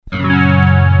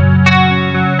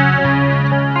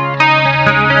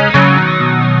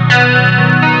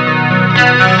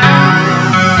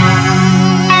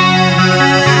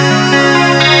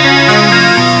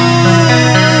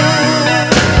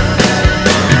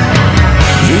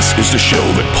This is the show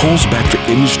that pulls back the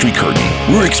industry curtain.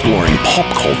 We're exploring pop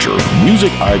culture, music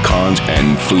icons,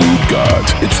 and food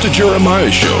gods. It's the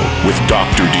Jeremiah Show with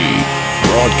Dr. D.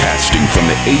 Broadcasting from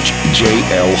the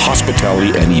HJL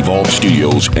Hospitality and Evolve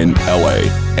Studios in LA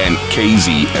and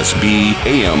KZSB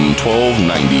AM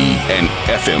 1290 and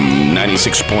FM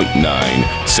 96.9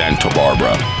 Santa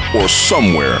Barbara, or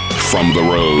somewhere from the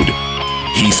road.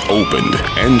 He's opened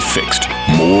and fixed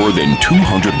more than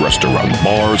 200 restaurants,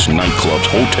 bars, nightclubs,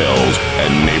 hotels,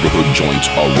 and neighborhood joints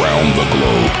around the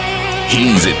globe.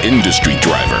 He's an industry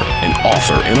driver, an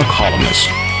author, and a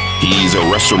columnist. He's a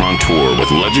restaurateur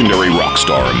with legendary rock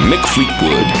star Mick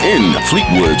Fleetwood in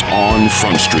Fleetwood's on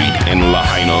Front Street in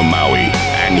Lahaina, Maui.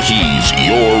 And he's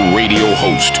your radio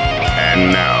host.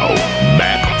 And now,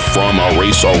 back from a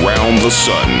race around the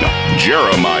sun,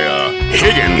 Jeremiah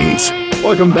Higgins.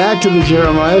 Welcome back to the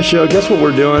Jeremiah Show. Guess what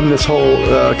we're doing this whole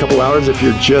couple hours? If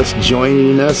you're just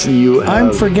joining us,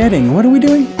 I'm forgetting. What are we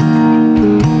doing?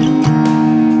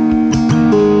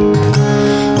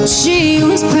 She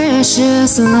was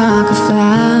precious like a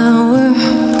flower.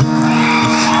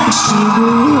 She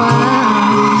grew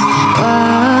wild,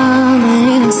 wild and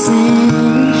innocent.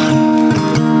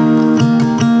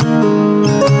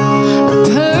 A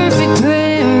perfect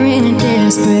prayer in a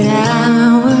desperate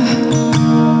hour.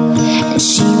 And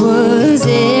she was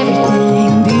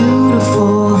everything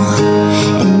beautiful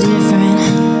and different.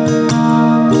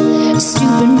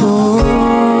 Stupid boy.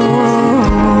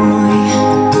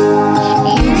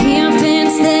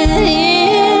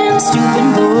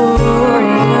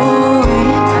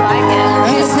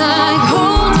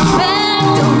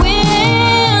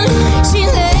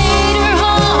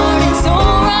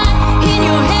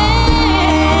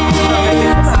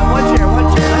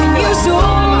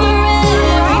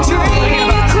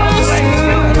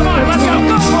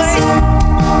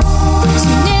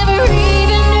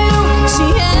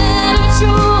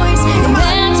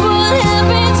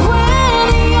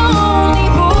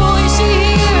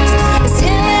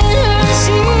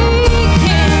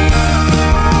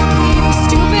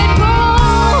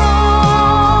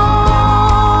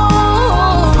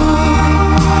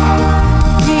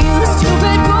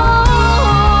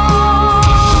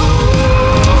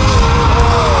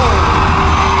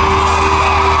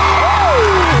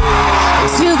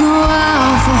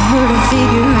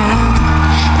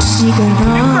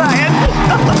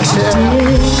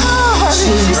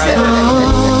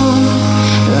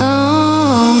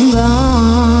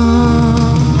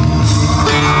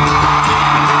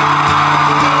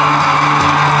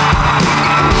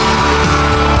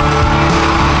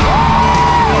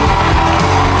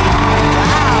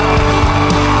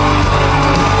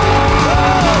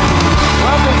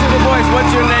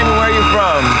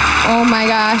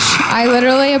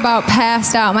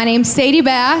 Passed out. My name's Sadie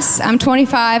Bass. I'm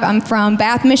 25. I'm from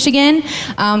Bath, Michigan.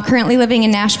 Currently living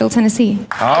in Nashville, Tennessee.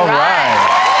 All right.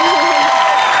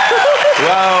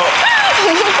 Well,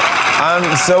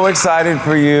 I'm so excited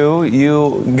for you.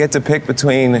 You get to pick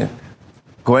between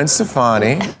Gwen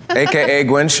Stefani, a.k.a.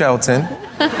 Gwen Shelton,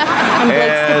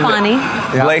 and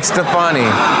Blake Stefani,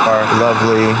 our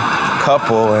lovely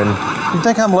couple. And you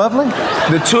think I'm lovely?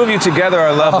 The two of you together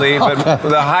are lovely, but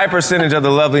the high percentage of the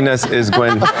loveliness is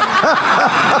Gwen.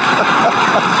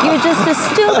 You're just a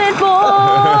stupid boy.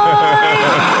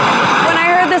 When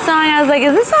I heard the song, I was like,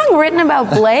 is this song written about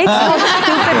Blake?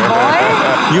 Stupid boy?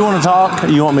 You want to talk? Or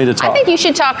you want me to talk? I think you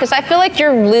should talk because I feel like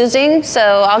you're losing,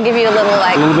 so I'll give you a little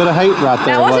a little bit of hate right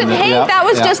there. That wasn't hate, Yep, that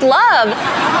was just love.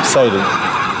 Sadie,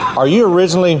 are you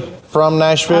originally from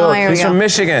Nashville? He's from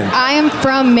Michigan. I am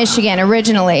from Michigan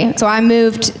originally. So I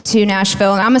moved to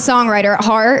Nashville, and I'm a songwriter at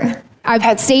heart. I've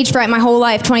had stage fright my whole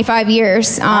life, 25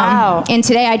 years. Wow. And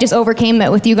today I just overcame it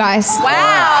with you guys.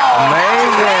 Wow.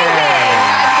 Amazing.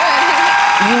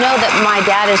 You know that my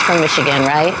dad is from Michigan,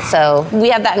 right? So we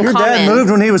have that in Your common. dad moved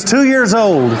when he was 2 years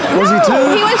old. Was he 2?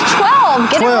 He was 12.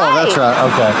 Get 12, it right. that's right.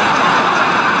 Okay.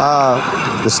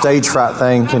 The stage fright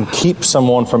thing can keep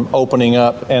someone from opening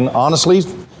up, and honestly,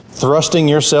 thrusting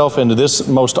yourself into this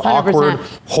most 100%. awkward,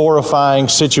 horrifying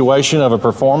situation of a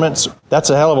performance,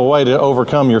 that's a hell of a way to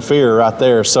overcome your fear right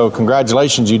there. So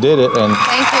congratulations, you did it. And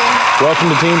Thank you. welcome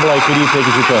to Team Blake. Who do you pick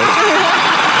as your coach?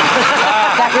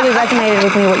 That really resonated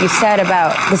with me, what you said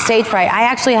about the stage fright. I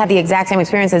actually had the exact same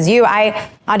experience as you. I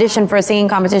auditioned for a singing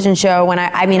competition show when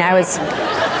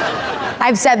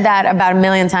I've said that about a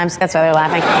million times. That's why they're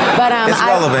laughing. But It's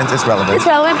relevant. It's relevant. It's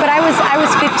relevant. But I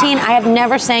was 15. I had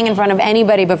never sang in front of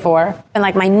anybody before, and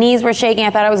like my knees were shaking.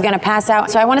 I thought I was going to pass out.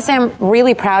 So I want to say I'm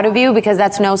really proud of you because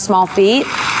that's no small feat.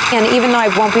 And even though I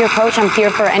won't be your coach, I'm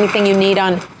here for anything you need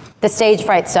on the stage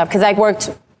fright stuff because I worked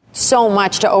so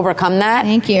much to overcome that.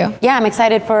 Thank you. Yeah, I'm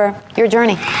excited for your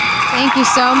journey. Thank you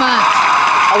so much.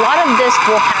 A lot of this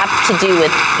will have to do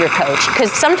with your coach,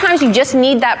 because sometimes you just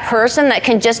need that person that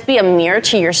can just be a mirror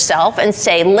to yourself and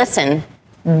say, listen,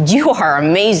 you are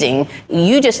amazing.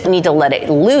 You just need to let it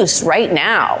loose right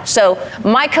now. So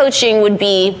my coaching would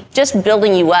be just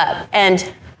building you up.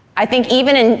 And I think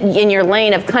even in your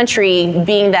lane of country,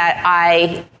 being that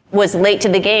I was late to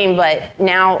the game, but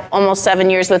now almost 7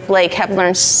 years with Blake, have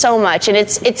learned so much. And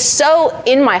it's so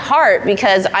in my heart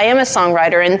because I am a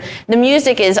songwriter and the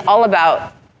music is all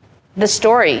about the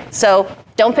story. So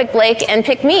don't pick Blake and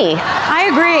pick me. I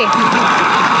agree.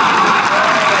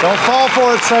 Don't fall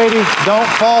for it, Sadie. Don't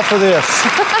fall for this.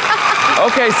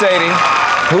 Okay, Sadie,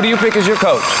 who do you pick as your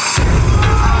coach?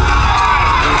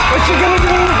 What you gonna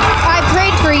do? I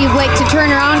prayed for you, Blake, to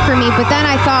turn around for me, but then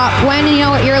I thought, Gwen, you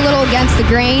know what, you're a little against the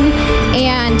grain,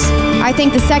 and I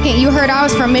think the second you heard I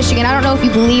was from Michigan, I don't know if you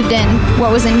believed in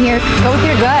what was in here. Go with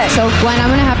your gut. So, Gwen,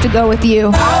 I'm gonna have to go with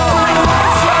you.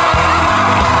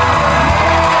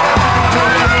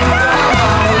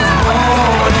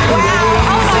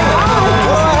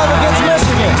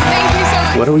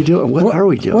 What are we doing? What are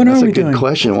we doing? That's a good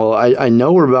question. Well, I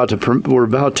know we're about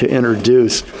to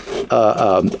introduce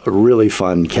a really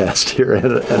fun guest here and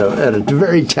a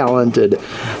very talented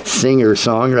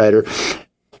singer-songwriter.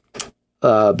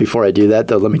 Before I do that,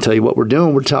 though, let me tell you what we're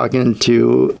doing. We're talking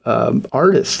to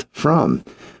artists from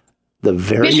the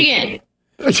very Michigan.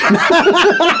 Great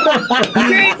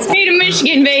state of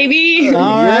Michigan, baby.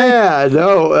 Yeah,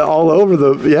 no, all over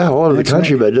the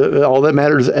country, right. But all that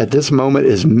matters at this moment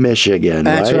is Michigan.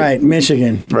 That's right,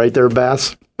 Michigan. Right there,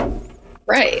 Bass.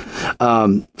 Right.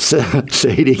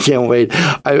 Sadie, can't wait.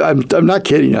 I'm not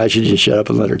kidding. I should just shut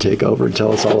up and let her take over and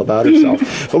tell us all about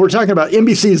herself. But we're talking about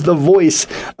NBC's The Voice.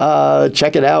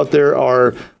 Check it out. There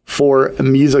are 4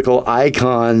 musical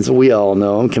icons. We all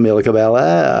know them. Camila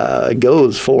Cabello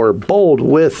goes for Bold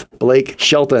with Blake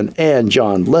Shelton and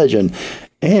John Legend,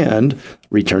 and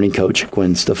returning coach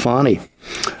Gwen Stefani.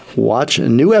 Watch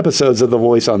new episodes of The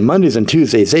Voice on Mondays and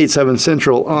Tuesdays, 8, 7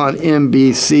 Central on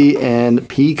NBC and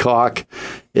Peacock.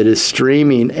 It is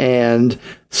streaming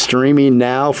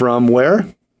now from where?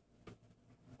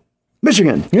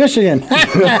 Michigan.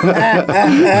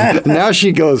 Now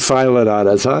she goes silent on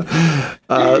us, huh?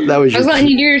 That was I was letting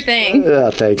you do your thing. Yeah,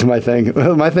 thanks. My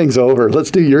thing's over. Let's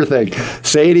do your thing.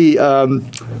 Sadie,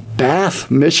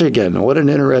 Bath, Michigan. What an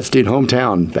interesting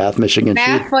hometown. Bath, Michigan.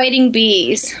 Bath Fighting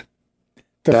Bees.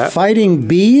 Fighting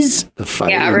bees? The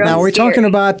fighting. Yeah, really now, are we talking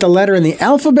about the letter in the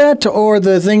alphabet or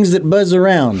the things that buzz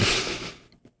around?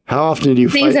 How often do you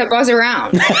Things fight? that buzz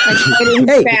around. Like fighting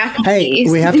bath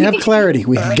bees. We have to have clarity.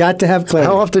 We've got to have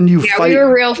clarity. How often do you fight? We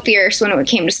were real fierce when it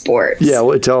came to sports. Yeah,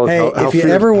 well, tell us. Hey, if you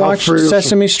ever watched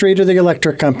Sesame Street or the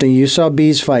Electric Company, you saw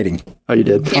bees fighting. Oh, you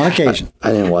did? On occasion.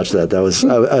 I didn't watch that. That was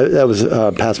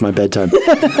past my bedtime.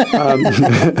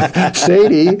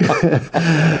 Sadie,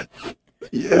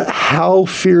 how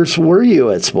fierce were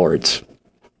you at sports?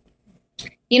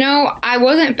 You know, I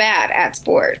wasn't bad at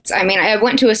sports. I mean, I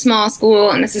went to a small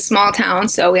school, and it's a small town,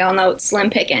 so we all know it's slim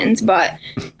pickings. But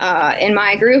in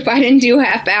my group, I didn't do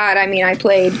half bad. I mean, I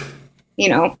played,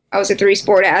 I was a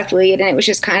 3-sport athlete, and it was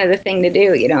just kind of the thing to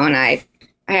do, and I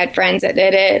had friends that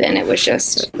did it, and it was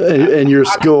just... And your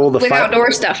school, with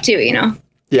outdoor stuff, too, Yeah.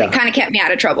 It kind of kept me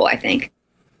out of trouble, I think.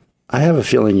 I have a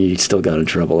feeling you still got in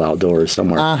trouble outdoors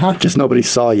somewhere. Just nobody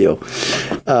saw you.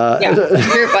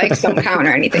 Dirt bikes don't count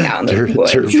or anything out in the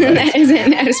woods. That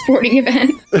isn't at a sporting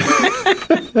event.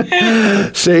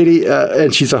 Sadie,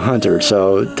 and she's a hunter,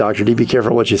 so Dr. D, be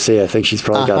careful what you say. I think she's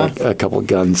probably got a couple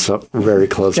guns very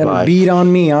close by. Got a bead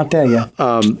on me, I'll tell you.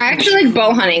 I actually like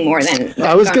bow hunting more than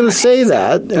I was going to say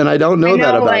that, and I don't know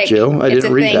that about you. I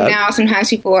didn't read that. Now, sometimes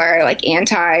people are like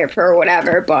anti or pro or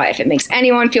whatever, but if it makes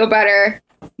anyone feel better,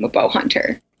 I'm a bow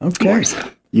hunter. Okay.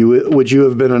 Would you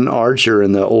have been an archer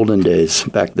in the olden days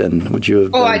back then? Would you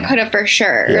have? I could have for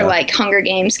sure. Yeah. Or like Hunger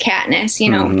Games, Katniss,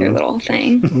 with their little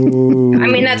thing. I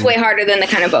mean, that's way harder than the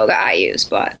kind of bow that I use,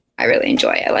 but I really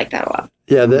enjoy it. I like that a lot.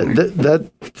 Yeah,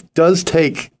 that does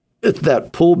take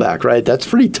that pullback, right? That's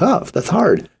pretty tough. That's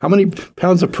hard. How many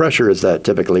pounds of pressure is that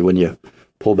typically when you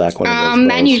pull back one of those bows?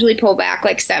 Men usually pull back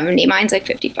like 70. Mine's like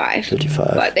 55.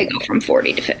 55. But they go from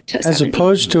 40 to 70. As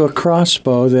opposed to a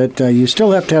crossbow that you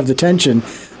still have to have the tension,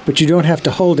 but you don't have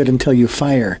to hold it until you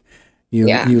fire.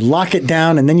 You lock it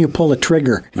down and then you pull a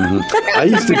trigger. I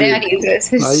used to my dad uses.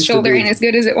 His shoulder ain't as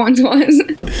good as it once was.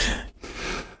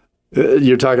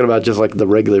 You're talking about just like the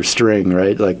regular string,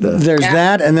 right? Like there's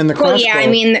that, and then the crossbow. Well, yeah, I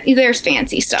mean, there's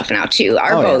fancy stuff now too.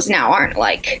 Our bows now aren't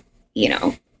like,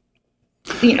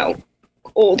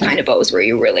 old kind of bows where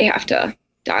you really have to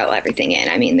dial everything in.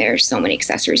 I mean, there's so many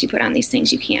accessories you put on these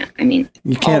things. You can't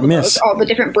miss all the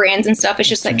different brands and stuff. It's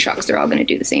just like trucks. They're all going to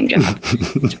do the same job.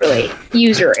 It's really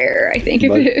user error, I think,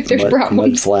 if there's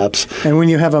problems. Mud flaps. And when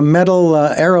you have a metal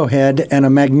arrowhead and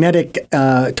a magnetic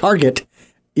target,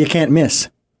 you can't miss.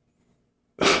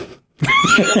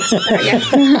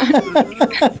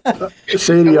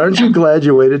 Sadie, aren't you glad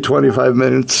you waited 25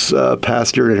 minutes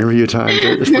past your interview time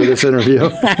for this interview?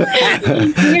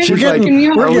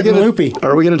 We're getting loopy.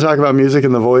 Are we going to talk about music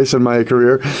and the voice and my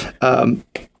career?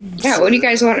 Yeah, what do you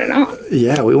guys want to know?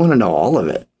 Yeah, we want to know all of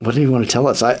it. What do you want to tell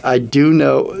us? I do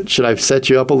know, should I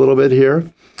set you up a little bit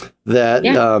here? That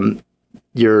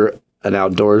you're an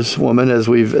outdoors woman, as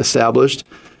we've established.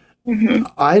 Mm-hmm.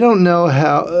 I don't know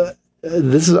how...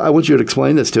 I want you to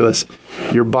explain this to us.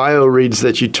 Your bio reads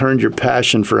that you turned your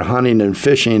passion for hunting and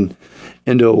fishing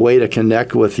into a way to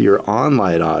connect with your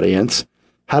online audience.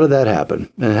 How did that happen?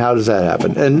 And how does that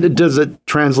happen? And does it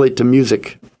translate to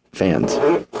music fans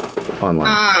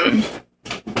online?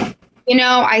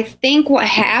 I think what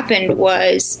happened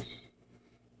was,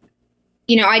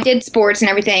 I did sports and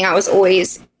everything. I was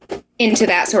always into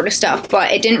that sort of stuff,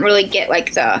 but it didn't really get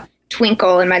like the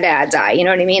twinkle in my dad's eye, you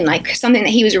know what I mean? Like something that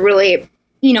he was really,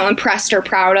 impressed or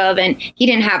proud of, and he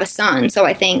didn't have a son. So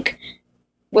I think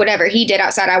whatever he did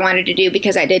outside, I wanted to do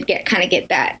because I did get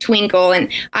that twinkle, and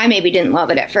I maybe didn't love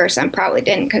it at first. I probably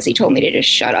didn't, because he told me to just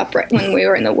shut up right when we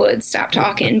were in the woods, stop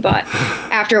talking. But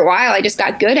after a while, I just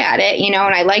got good at it, and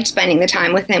I liked spending the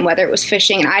time with him, whether it was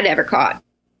fishing, and I never caught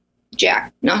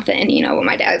nothing, when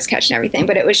my dad was catching everything,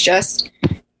 but it was just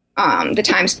the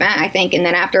time spent, I think. And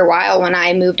then after a while, when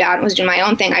I moved out and was doing my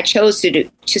own thing, I chose to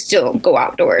still go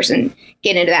outdoors and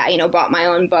get into that, bought my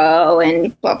own bow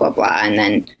and blah, blah, blah. And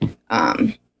then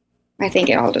I think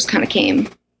it all just kind of came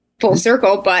full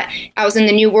circle. But I was in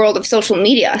the new world of social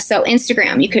media. So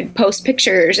Instagram, you could post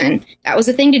pictures, and that was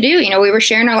the thing to do. We were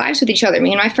sharing our lives with each other,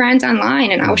 me and my friends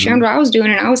online, and I was sharing what I was doing,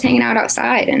 and I was hanging out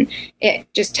outside. And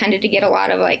it just tended to get a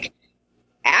lot of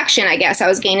action, I guess. I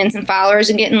was gaining some followers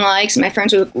and getting likes, and my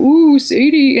friends were like, "Ooh,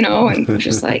 Sadie," and it was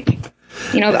just like,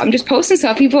 I'm just posting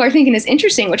stuff people are thinking is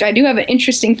interesting, which I do have an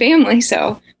interesting family,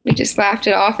 so we just laughed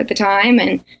it off at the time.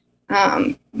 And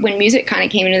when music kind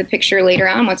of came into the picture later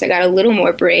on, once I got a little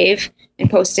more brave and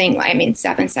posting,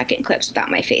 7-second clips without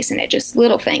my face in it, just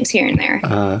little things here and there,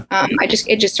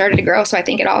 it just started to grow. So I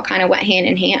think it all kind of went hand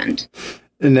in hand.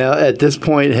 And now, at this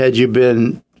point, had you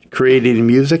been creating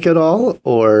music at all,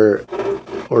 or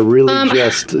really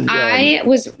I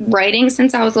was writing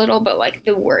since I was little, but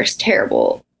the worst,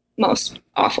 terrible, most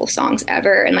awful songs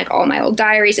ever. And all my old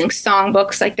diaries and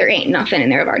songbooks, there ain't nothing in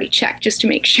there I've already checked just to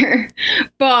make sure.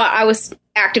 But I was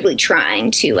actively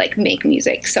trying to make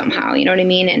music somehow, you know what I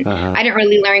mean? And I didn't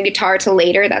really learn guitar till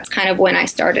later. That's kind of when I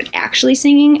started actually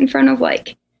singing in front of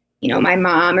my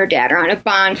mom or dad, or on a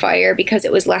bonfire, because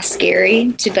it was less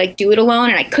scary to do it alone,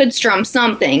 and I could strum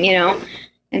something,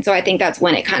 And so I think that's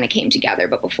when it kind of came together.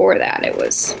 But before that, it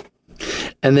was.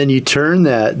 And then you turn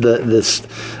this.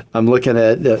 I'm looking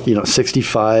at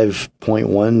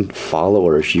 65.1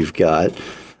 followers you've got.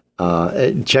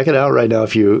 Check it out right now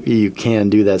if you can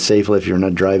do that safely if you're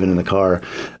not driving in the car.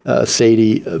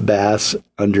 Sadie Bass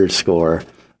 _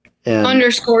 and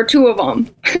 _ two of them.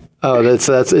 Oh,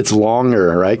 it's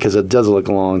longer, right? Because it does look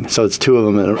long. So it's two of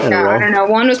them in a row. I don't know.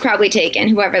 One was probably taken,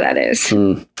 whoever that is.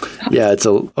 Yeah, it's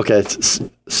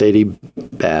Sadie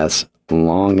Bass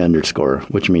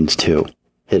 _ which means two.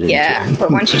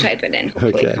 But once you type it in,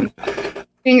 hopefully it comes up.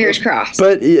 Fingers crossed.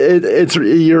 But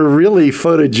you're really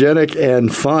photogenic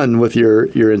and fun with your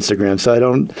Instagram.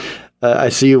 So I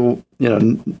see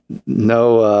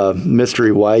no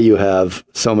mystery why you have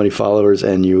so many followers,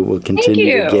 and you will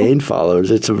continue to gain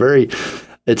followers. It's a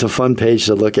fun page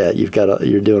to look at.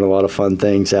 You're doing a lot of fun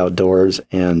things outdoors,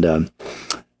 and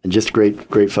just great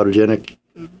photogenic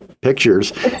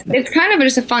pictures. It's kind of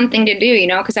just a fun thing to do,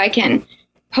 because I can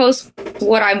post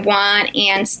what I want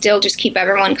and still just keep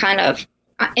everyone kind of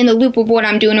in the loop of what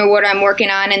I'm doing or what I'm working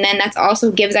on. And then that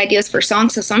also gives ideas for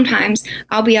songs. So sometimes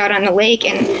I'll be out on the lake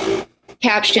and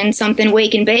caption something,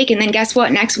 Wake and Bake, and then guess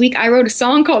what? Next week I wrote a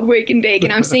song called Wake and Bake,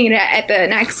 and I'm singing it at the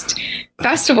next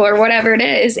festival or whatever it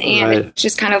is. And It's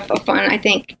just kind of a fun, I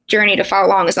think, journey to follow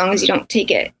along, as long as you don't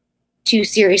take it too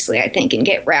seriously, I think, and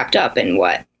get wrapped up in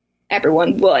what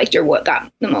everyone liked or what got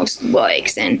the most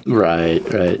likes. And right.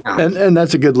 And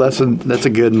that's a good lesson. That's a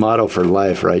good motto for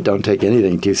life, right? Don't take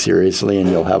anything too seriously, and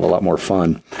you'll have a lot more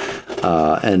fun.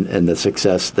 And the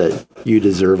success that you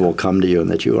deserve will come to you and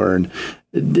that you earn.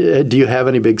 Do you have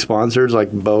any big sponsors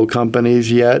like bow companies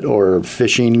yet, or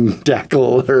fishing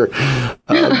tackle? Or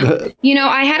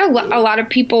I had a lot of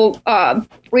people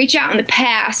reach out in the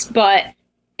past, but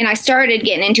And I started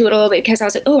getting into it a little bit because I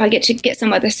was like, oh, I get to get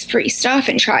some of this free stuff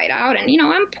and try it out. And,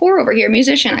 I'm poor over here,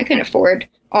 musician. I couldn't afford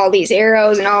all these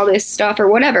arrows and all this stuff or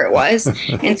whatever it was.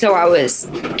 And so I was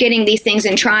getting these things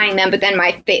and trying them. But then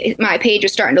my page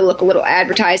was starting to look a little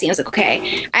advertising. I was like,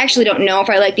 okay, I actually don't know if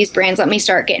I like these brands. Let me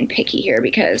start getting picky here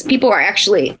because people are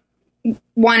actually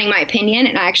wanting my opinion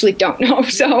and I actually don't know.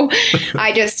 So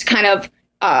I just kind of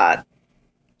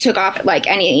took off like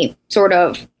any sort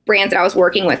of brands that I was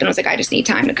working with. And I was like, I just need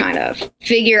time to kind of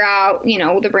figure out,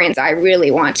 the brands I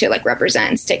really want to like represent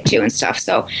and stick to and stuff.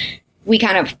 So we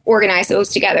kind of organized those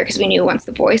together because we knew once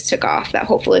the voice took off that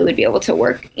hopefully we'd be able to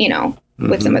work,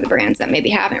 with some of the brands that maybe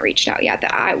haven't reached out yet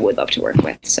that I would love to work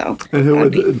with. So, and who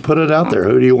would put it out there?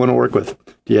 Who do you want to work with?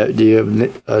 Do you have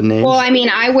a name? Well, I mean,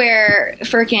 I wear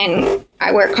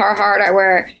Carhartt, I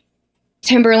wear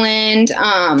Timberland,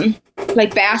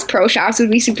 like Bass Pro Shops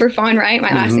would be super fun, right? My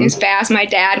last name is Bass. My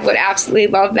dad would absolutely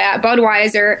love that.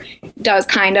 Budweiser does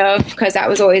kind of, because that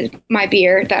was always my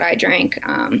beer that I drank.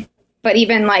 But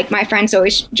even like my friends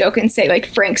always joke and say like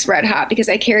Frank's Red Hot because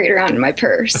I carry it around in my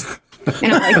purse.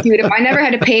 And I'm like, dude, if I never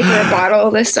had to pay for a bottle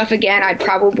of this stuff again, I'd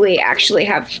probably actually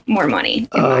have more money.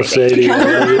 Oh, Sadie,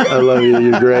 I love you.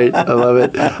 You're great. I love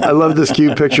it. I love this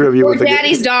cute picture of you with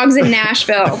Daddy's Dogs in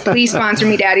Nashville. Please sponsor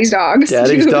me, Daddy's Dogs.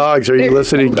 Daddy's Dogs. Are you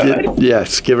listening?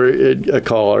 Yes, give her a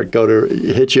call or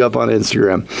hit you up on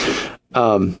Instagram.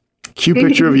 Cute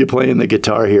picture of you playing the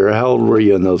guitar here. How old were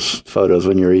you in those photos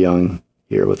when you were young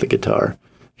here with the guitar?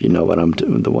 You know what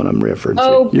the one I'm referring to.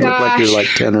 Oh, you look like you're like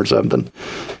 10 or something.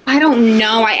 I don't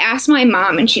know. I asked my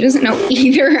mom and she doesn't know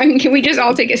either. I mean, can we just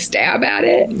all take a stab at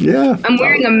it? Yeah. I'm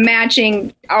wearing a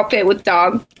matching outfit with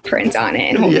dog prints on it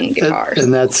and holding guitars.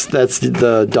 And that's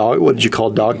the dog. What did you call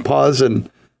dog paws? And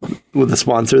with the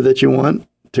sponsor that you want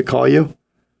to call you?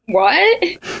 What?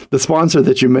 The sponsor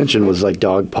that you mentioned was like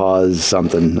dog paws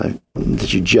something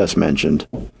that you just mentioned.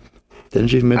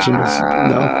 Didn't you mention this?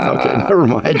 No? Okay, never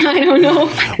mind. I don't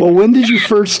know. Well, when did you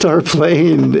first start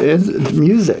playing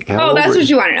music? That's what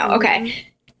you want to know. Okay.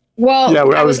 Well, yeah,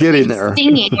 I was getting there.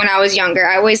 Singing when I was younger.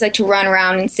 I always liked to run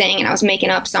around and sing, and I was making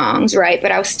up songs, right?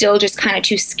 But I was still just kind of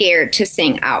too scared to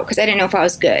sing out because I didn't know if I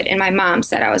was good. And my mom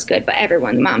said I was good, but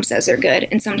everyone's mom says they're good.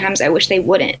 And sometimes I wish they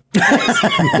wouldn't.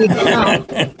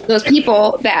 Those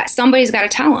people that somebody's got to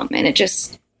tell them, and it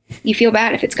just... You feel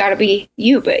bad if it's got to be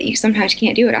you, but you sometimes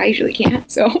can't do it. I usually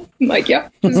can't. So I'm like, yep,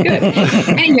 this is good.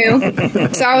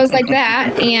 Anywho, so I was like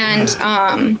that.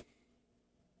 And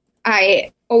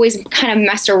I always kind of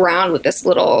messed around with this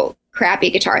little crappy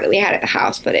guitar that we had at the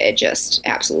house, but it just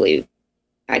absolutely,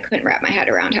 I couldn't wrap my head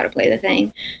around how to play the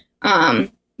thing.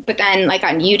 But then like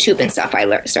on YouTube and stuff,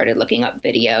 I started looking up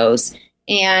videos.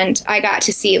 And I got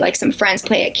to see like some friends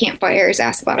play at campfires,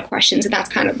 ask a lot of questions, and that's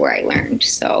kind of where I learned.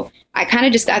 So I kind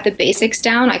of just got the basics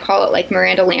down. I call it like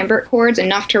Miranda Lambert chords,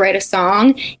 enough to write a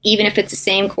song. Even if it's the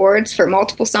same chords for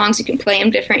multiple songs, you can play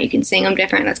them different, you can sing them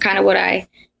different. That's kind of what I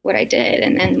did.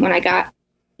 And then when I got,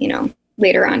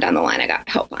 later on down the line, I got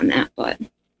help on that. But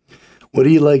what do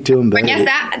you like to embed? I guess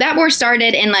that more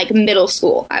started in like middle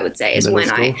school, I would say, is when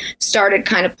I started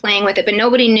kind of playing with it. But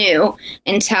nobody knew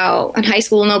until in high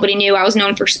school. Nobody knew. I was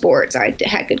known for sports. I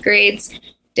had good grades,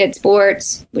 did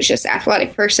sports, was just an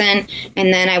athletic person.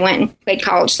 And then I went and played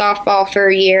college softball for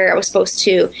a year. I was supposed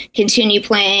to continue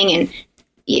playing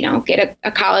and, get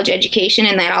a college education.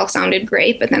 And that all sounded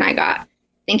great. But then I got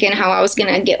thinking how I was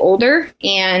going to get older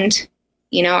and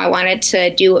I wanted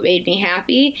to do what made me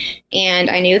happy, and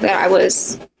I knew that I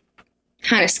was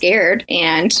kind of scared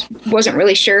and wasn't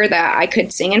really sure that I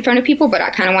could sing in front of people, but I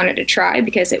kind of wanted to try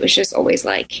because it was just always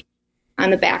like on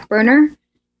the back burner.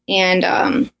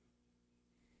 And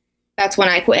that's when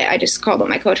I quit. I just called up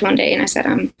my coach one day and I said,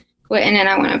 I'm quitting and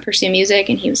I want to pursue music.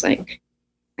 And he was like,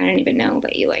 I didn't even know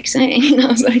that you like singing. And I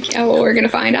was like, yeah, well, we're going to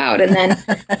find out. And then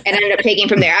it ended up taking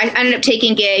from there. I ended up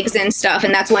taking gigs and stuff.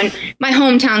 And that's when my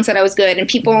hometown said I was good and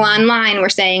people online were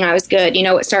saying I was good.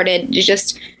 It started to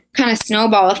just kind of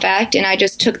snowball effect. And I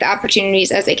just took the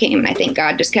opportunities as they came. And I think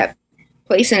God just kept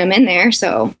placing them in there.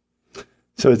 So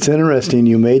it's interesting.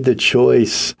 You made the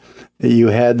choice that you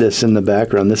had this in the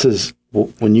background. This is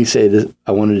when you say this,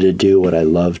 I wanted to do what I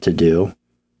love to do.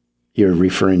 You're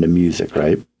referring to music,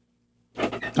 right?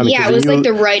 It was like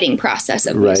the writing process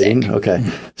of music. Okay.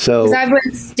 So because I've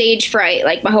had stage fright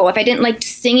like my whole life. I didn't like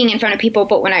singing in front of people,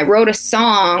 but when I wrote a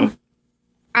song,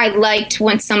 I liked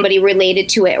when somebody related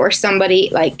to it or somebody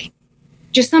liked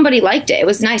it. It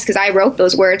was nice because I wrote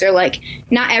those words. Or like,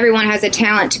 not everyone has a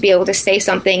talent to be able to say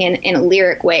something in a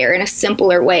lyric way or in a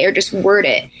simpler way or just word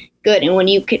it good. And when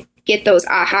you could get those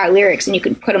aha lyrics and you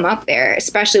can put them up there,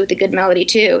 especially with a good melody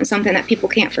too, and something that people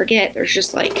can't forget, there's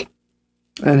just like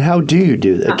And how do you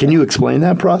do that? Can you explain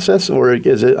that process, or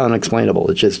is it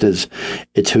unexplainable? It just is.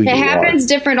 It's who you are. It happens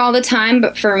different all the time,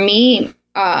 but for me,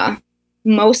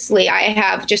 mostly I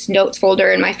have just notes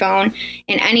folder in my phone,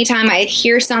 and anytime I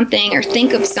hear something or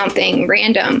think of something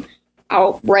random,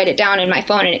 I'll write it down in my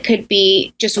phone, and it could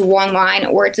be just one line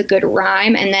or it's a good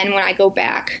rhyme. And then when I go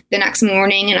back the next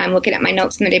morning and I'm looking at my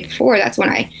notes from the day before, that's when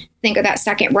I think of that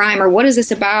second rhyme, or what is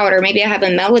this about? Or maybe I have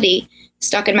a melody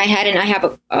stuck in my head and I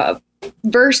have a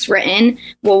verse written.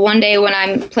 Well, one day when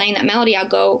I'm playing that melody, I'll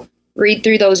go read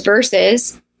through those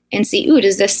verses and see, ooh,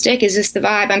 does this stick? Is this the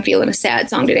vibe? I'm feeling a sad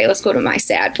song today. Let's go to my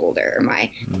sad folder, or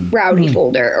my rowdy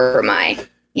folder, or my,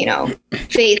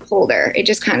 faith folder. It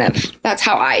just kind of, that's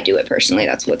how I do it personally.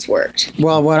 That's what's worked.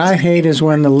 Well, what I hate is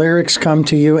when the lyrics come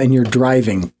to you and you're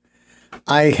driving.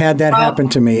 I had that happen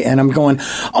to me, and I'm going,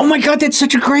 oh my God, that's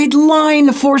such a great line,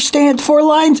 the four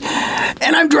lines,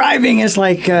 and I'm driving. It's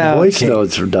like voice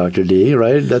notes from Dr. D,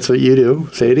 right? That's what you do,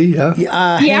 Sadie, yeah?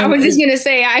 I was just going to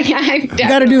say, you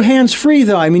got to do hands-free,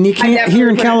 though. I mean, you can't, here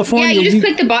in California. Yeah, you just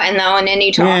click the button, though, and then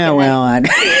you talk. Yeah, well,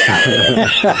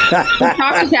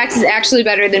 talk to text is actually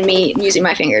better than me using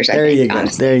my fingers, I think,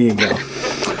 honestly. There you go.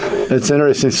 It's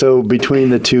interesting. So between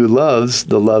the two loves,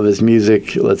 the love is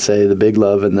music, let's say the big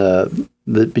love, and the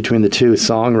between the two,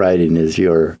 songwriting is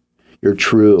your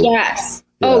true. Yes.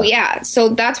 Yeah. Oh yeah. So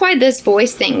that's why this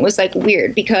voice thing was like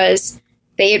weird, because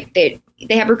they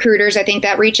have recruiters, I think,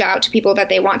 that reach out to people that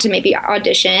they want to maybe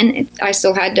audition. I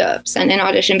still had to send in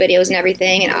audition videos and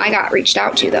everything, and I got reached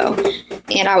out to, though,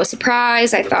 and I was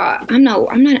surprised. I thought, I'm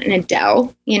not an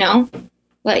Adele,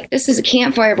 like, this is a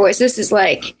campfire voice. This is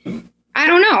like, I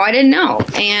don't know. I didn't know.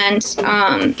 And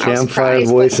campfire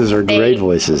voices are great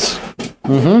voices.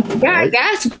 Mm-hmm. Yeah, right?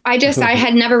 I guess I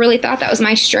had never really thought that was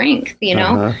my strength,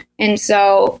 And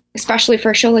so, especially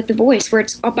for a show like The Voice, where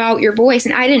it's about your voice,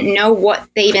 and I didn't know what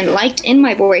they even liked in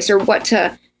my voice or what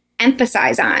to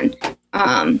emphasize on.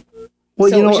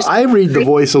 Well, so I read The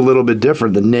Voice a little bit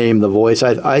different. The name, The Voice,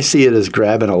 I see it as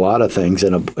grabbing a lot of things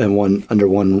under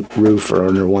one roof or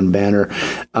under one banner.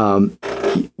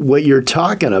 What you're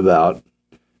talking about,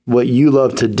 what you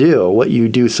love to do, what you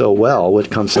do so well, what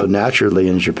comes so naturally,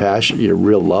 and is your passion, your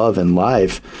real love in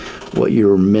life, what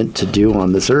you're meant to do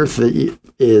on this earth,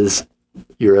 is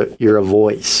you're a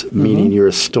voice, meaning you're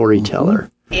a storyteller.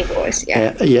 A voice,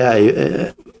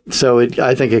 yeah. So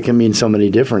I think it can mean so many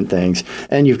different things.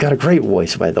 And you've got a great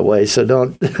voice, by the way, so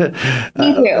don't... You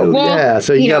do. Well,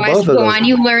 so you got both of those.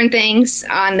 You learn things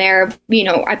on there.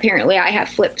 Apparently I have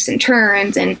flips and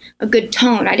turns and a good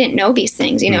tone. I didn't know these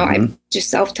things. I'm just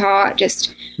self-taught,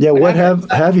 just... Yeah, what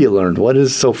have you learned? What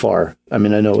is so far? I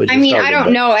mean, I know... I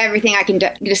don't know everything I can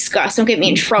discuss. Don't get me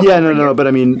in trouble. Yeah, no, but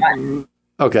I mean...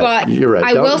 Okay, but you're right.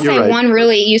 I will say one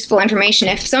really useful information.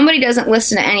 If somebody doesn't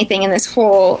listen to anything in this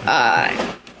whole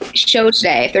show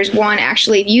today, if there's one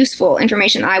actually useful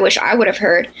information I wish I would have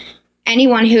heard,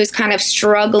 anyone who's kind of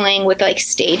struggling with like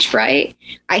stage fright,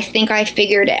 I think I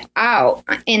figured it out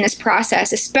in this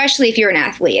process, especially if you're an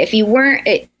athlete. If you weren't,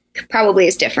 it probably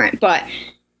is different. But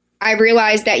I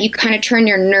realized that you kind of turn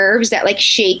your nerves, that like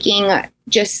shaking,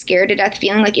 just scared to death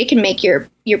feeling, like it can make your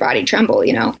body tremble,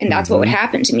 and that's what would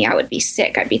happen to me. I would be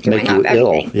sick. I'd be throwing up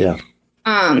everything. Yeah.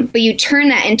 But you turn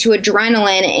that into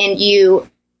adrenaline and you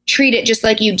treat it just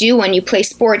like you do when you play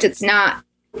sports. It's not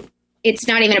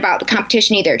even about the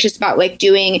competition either. It's just about like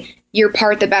doing your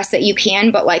part the best that you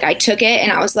can. But like I took it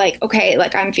and I was like, okay,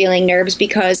 like I'm feeling nerves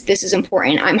because this is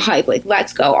important. I'm hyped. Like,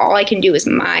 let's go. All I can do is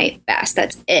my best.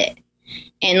 That's it.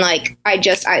 And like, I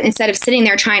instead of sitting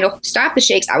there trying to stop the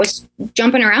shakes, I was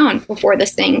jumping around before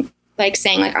this thing, like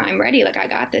saying like, I'm ready. Like I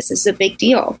got this. This is a big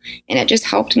deal. And it just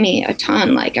helped me a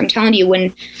ton. Like I'm telling you,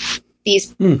 when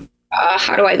these,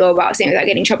 how do I go about saying without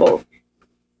getting in trouble?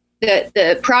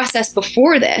 The process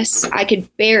before this, I could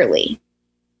barely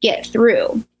get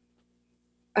through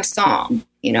a song,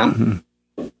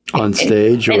 on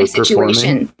stage or in a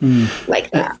situation performing like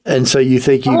that. And so you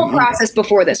think the whole process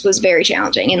before this was very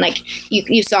challenging. And like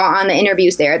you saw on the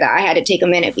interviews there that I had to take a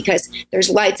minute because there's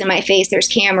lights in my face, there's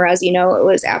cameras, it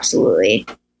was absolutely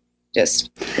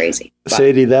just crazy. But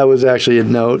Sadie, that was actually a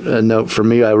note for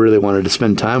me. I really wanted to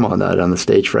spend time on that on the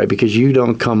stage fright, because you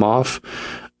don't come off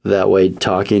that way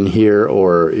talking here,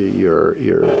 or your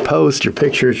posts, your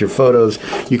pictures, your photos.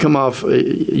 You come off,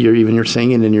 your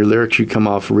singing and your lyrics, you come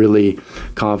off really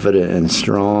confident and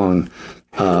strong.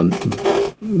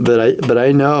 But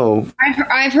I know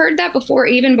I've heard that before,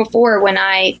 even before when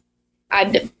I'd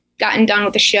gotten done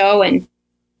with the show and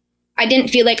I didn't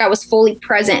feel like I was fully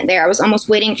present there. I was almost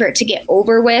waiting for it to get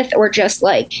over with, or just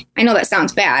like, I know that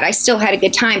sounds bad. I still had a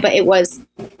good time, but it was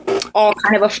all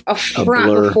kind of a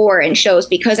front before in shows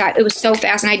because it was so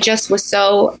fast and I just was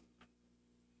so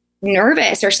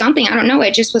nervous or something. I don't know.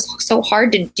 It just was so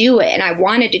hard to do it. And I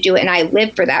wanted to do it. And I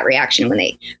lived for that reaction when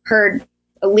they heard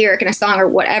a lyric in a song or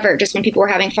whatever. Just when people were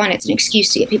having fun, it's an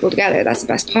excuse to get people together. That's the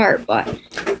best part. But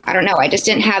I don't know. I just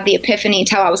didn't have the epiphany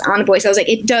until I was on The Voice. I was like,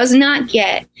 it does not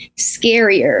get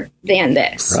scarier than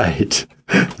this. Right.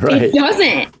 Right. It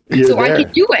doesn't. You're there. I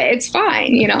can do it. It's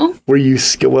fine, you know?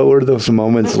 What were those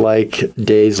moments like,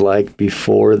 days like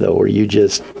before, though? Were you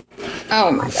just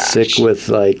oh my gosh, sick with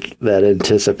like that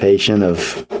anticipation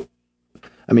of,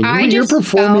 I mean, you're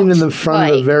performing in the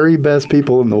front of the very best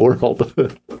people in the world.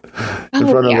 In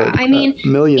front of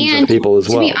millions of people as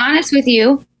well. To be honest with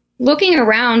you, looking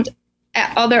around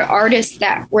at other artists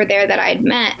that were there that I'd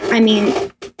met, I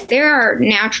mean, there are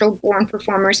natural born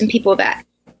performers and people that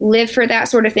live for that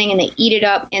sort of thing and they eat it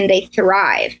up and they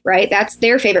thrive, right? That's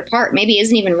their favorite part. Maybe it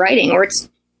isn't even writing, or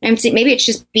maybe it's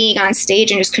just being on stage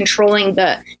and just controlling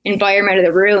the environment of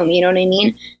the room. You know what I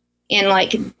mean? And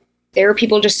like, there were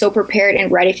people just so prepared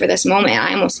and ready for this moment.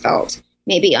 I almost felt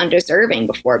maybe undeserving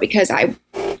before because I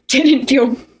didn't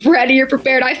feel ready or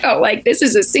prepared. I felt like this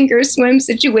is a sink or swim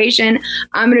situation.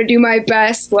 I'm going to do my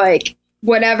best. Like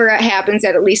whatever happens,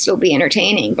 at least it'll be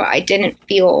entertaining. But I didn't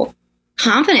feel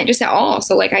confident just at all.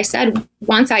 So like I said,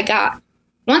 once I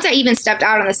even stepped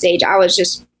out on the stage, I was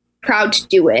just proud to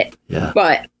do it. Yeah.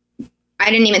 But I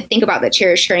didn't even think about the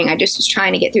chair sharing. I just was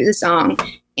trying to get through the song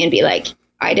and be like,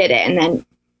 I did it. And then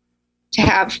to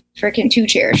have freaking 2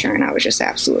 chairs sharing, I was just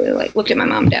absolutely like, looked at my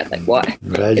mom and dad like, what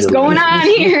is going on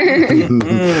here?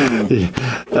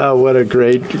 Oh, what a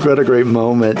great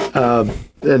moment.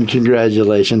 And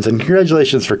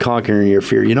congratulations for conquering your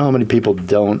fear. You know how many people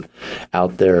don't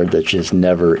out there that just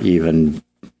never even.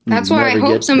 That's why I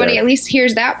hope somebody at least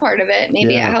hears that part of it.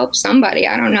 Maybe it helps somebody.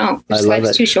 I don't know. Just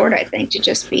life's too short, I think, to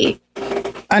just be.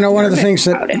 I know one of the things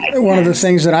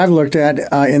that I've looked at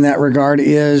in that regard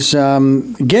is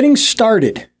getting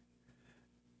started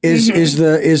is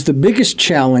the biggest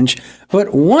challenge.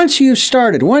 But once you've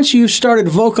started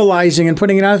vocalizing and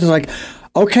putting it out, it's like,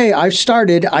 okay, I've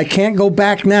started. I can't go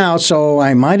back now, so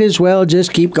I might as well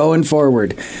just keep going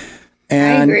forward.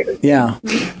 And I agree. Yeah.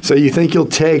 So you think you'll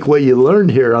take what you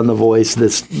learned here on The Voice,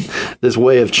 this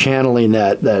way of channeling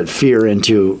that fear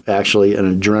into actually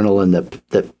an adrenaline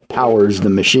that powers the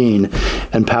machine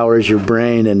and powers your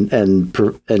brain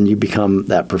and you become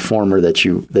that performer that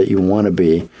you want to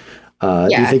be. Do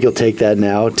you think you'll take that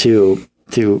now to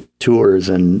tours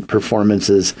and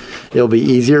performances? It'll be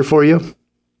easier for you?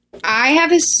 I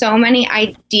have so many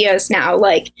ideas now.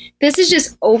 Like this has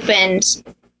just opened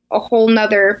a whole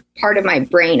nother part of my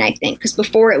brain, I think, because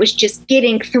before it was just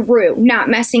getting through, not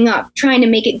messing up, trying to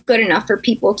make it good enough for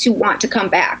people to want to come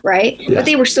back, right? Yeah. But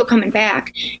they were still coming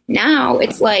back. Now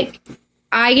it's like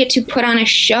I get to put on a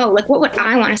show. Like, what would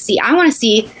I want to see? I want to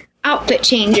see outfit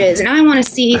changes, and I want to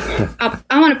see,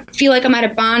 I want to feel like I'm at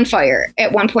a bonfire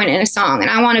at one point in a song, and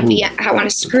I want to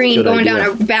scream going down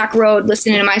a back road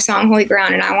listening to my song Holy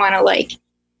Ground, and I want to like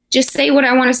just say what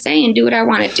I want to say and do what I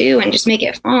want to do and just make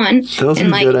it fun. Those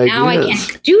and like now ideas.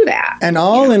 I can do that. And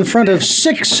all in front of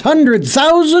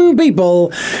 600,000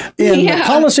 people in the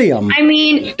Coliseum. I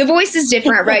mean, The Voice is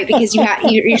different, right? Because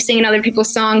you're singing other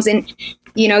people's songs and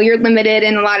you're limited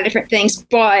in a lot of different things,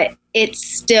 but it's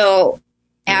still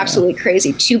absolutely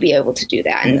crazy to be able to do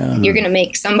that. And you're going to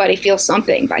make somebody feel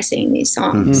something by singing these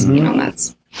songs. Mm-hmm.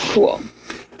 That's cool.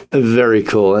 Very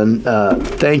cool. And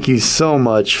thank you so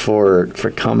much for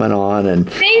coming on and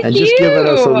just giving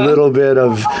us a little bit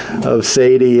of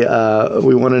Sadie.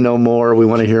 We want to know more. We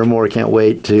want to hear more. Can't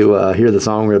wait to hear the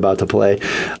song we're about to play.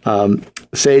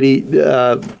 Sadie,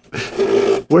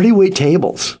 where do you wait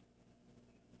tables?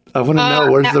 I want to know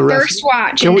where's the rest. First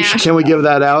Watch. Can we give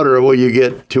that out, or will you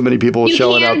get too many people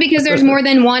showing up? Because there's more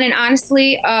than one, and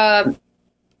honestly,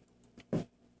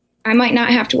 I might not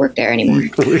have to work there anymore.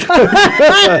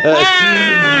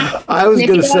 I was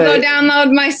going to say, go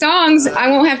download my songs. I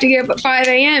won't have to get up at 5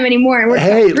 a.m. anymore. And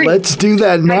hey, let's do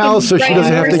that now, so she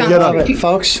doesn't have to get up.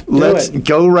 Folks, let's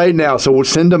go right now. So we'll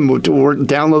send them.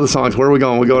 Download the songs. Where are we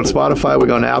going? We're going Spotify. We're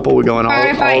going Apple. We're going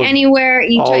Spotify, anywhere.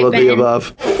 You all type of the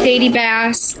above. Sadie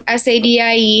Bass,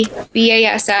 SADIE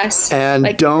BASS. And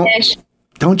like don't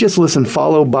just listen.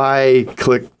 Follow, buy,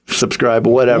 click, subscribe,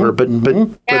 whatever, but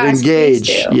engage.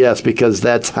 Yes, because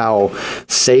that's how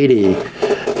Sadie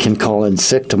can call in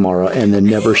sick tomorrow and then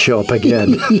never show up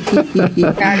again.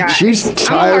 She's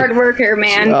tired. I'm a hard worker,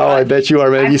 man. Oh, I bet you are,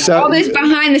 man. All this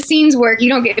behind the scenes work, you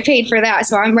don't get paid for that.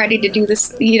 So I'm ready to do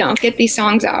this, get these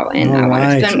songs out, and I want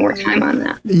to spend more time on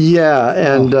that. Yeah,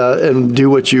 and do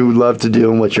what you love to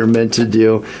do and what you're meant to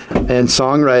do. And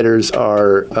songwriters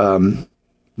are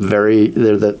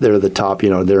they're the top.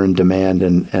 They're in demand,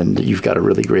 and you've got a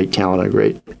really great talent, a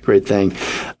great thing.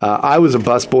 I was a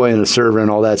busboy and a server and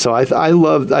all that, so I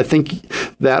think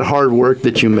that hard work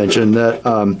that you mentioned, that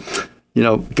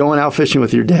going out fishing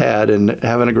with your dad and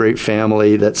having a great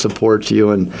family that supports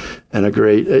you, and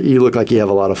you look like you have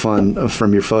a lot of fun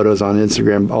from your photos on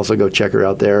Instagram. Also go check her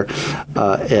out there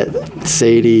at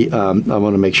Sadie. I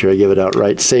want to make sure I give it out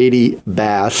right. Sadie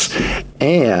Bass.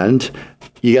 And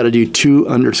you got to do 2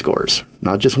 underscores,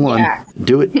 not just one. Yeah.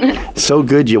 Do it so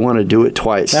good you want to do it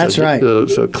twice. That's right.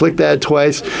 So click that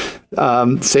twice.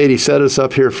 Sadie, set us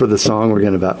up here for the song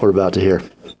we're about to hear.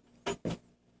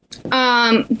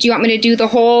 Do you want me to do the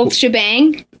whole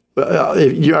shebang? Are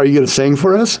you going to sing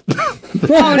for us? Oh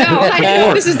no! I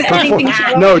know this is the ending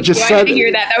thing. No, just I didn't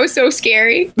hear that. That was so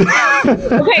scary.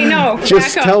 Okay, no.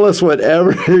 Just tell us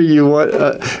whatever you want.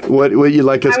 What you'd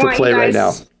like us to play right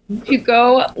now. To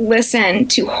go listen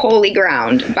to Holy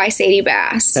Ground by Sadie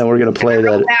Bass. And we're going to play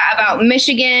that about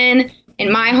Michigan in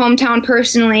my hometown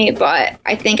personally, but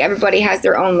I think everybody has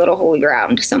their own little holy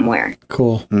ground somewhere.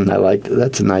 Cool. I like that.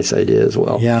 That's a nice idea as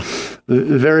well. Yeah.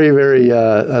 Very, very,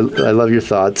 I love your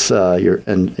thoughts, your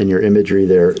imagery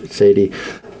there, Sadie.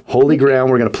 Holy Ground,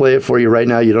 we're going to play it for you right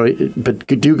now. But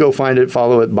do go find it,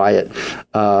 follow it, buy it.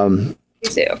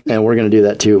 And we're going to do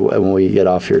that too when we get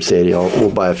off here, Sadie.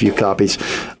 We'll buy a few copies.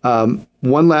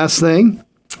 One last thing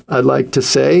I'd like to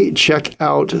say, check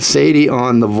out Sadie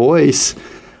on The Voice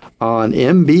on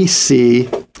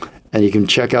NBC, and you can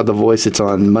check out The Voice. It's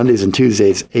on Mondays and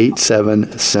Tuesdays,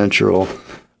 8/7 Central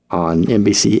on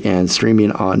NBC and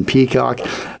streaming on Peacock.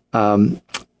 One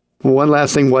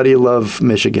last thing, why do you love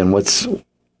Michigan?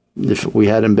 If we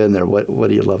hadn't been there, what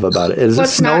do you love about it? Is it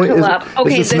snowing?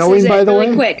 Okay, is it snowing, by the way?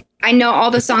 Really quick. I know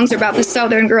all the songs are about the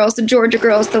Southern girls, the Georgia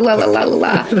girls, the la la la la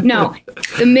la. No,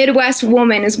 the Midwest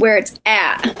woman is where it's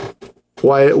at.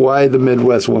 Why the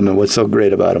Midwest woman? What's so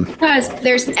great about them? Because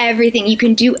there's everything. You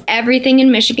can do everything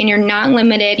in Michigan. You're not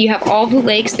limited. You have all the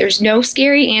lakes. There's no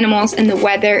scary animals, and the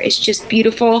weather is just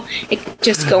beautiful.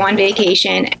 Just go on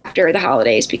vacation after the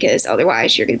holidays, because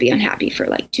otherwise you're going to be unhappy for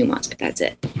like 2 months. But that's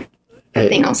it.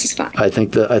 Everything else is fine. I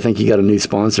think you got a new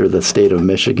sponsor, the State of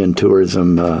Michigan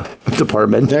Tourism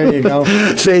Department. There you go.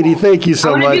 Sadie, thank you so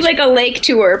much. I want to do like a lake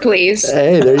tour, please.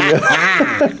 Hey, there you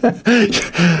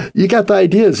go. You got the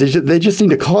ideas. They just need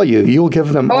to call you. You'll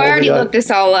give them I already looked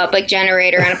this all up, like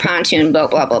generator and a pontoon, blah,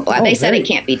 blah, blah, blah. They said it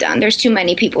can't be done. There's too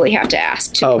many people you have to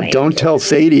ask to play. Don't tell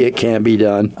Sadie it can't be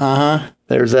done. Uh-huh.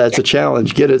 That's a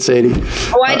challenge. Get it, Sadie.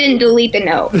 I didn't delete the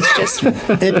note. It's just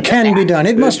it can be done.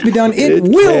 It must be done. It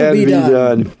will be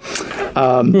done.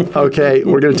 Okay,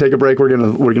 we're going to take a break. We're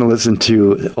going to listen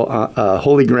to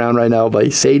Holy Ground right now by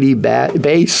Sadie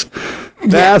Bass.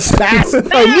 Bass.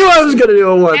 I knew I was going to do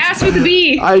it once. Bass with a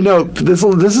B. I know. This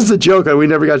is a joke. We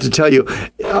never got to tell you.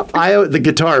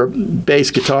 The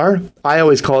bass guitar, I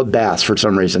always call it bass for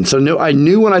some reason. So I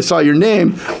knew when I saw your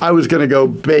name, I was going to go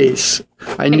bass.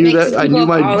 I knew that. I knew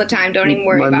all the time. Don't even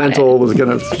worry about it. My mental was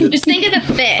going to. Just think of the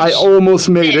fish. I almost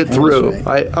made it through.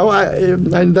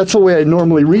 That's the way I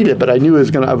normally read it, but I knew I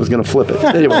was going to flip it.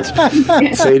 Anyways,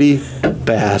 Sadie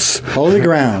Bass. Holy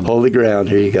Ground. Holy Ground.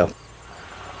 Here you go.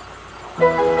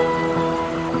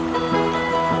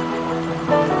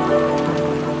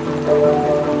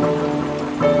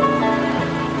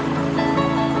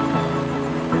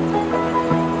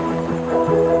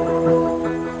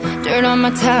 Dirt on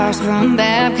my tires from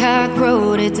Babcock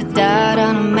Road. It's a dot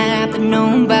on a map that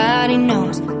nobody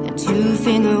knows. A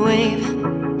 2-finger wave,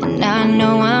 and I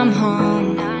know I'm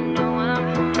home.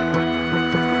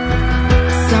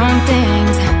 Some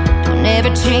things don't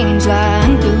ever change,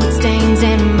 like boot stains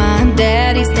and my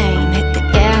daddy's name. Hit the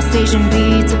gas station,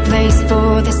 pizza place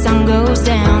before the sun goes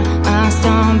down. I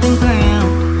stomping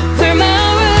ground where my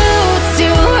roots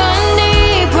still run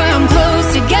deep, where I'm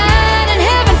close to God.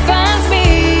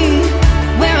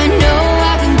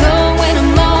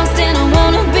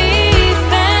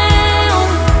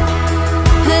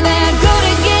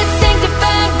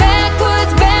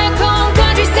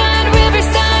 Countryside,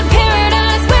 riverside,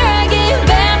 paradise, where I get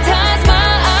baptized. My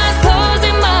eyes closed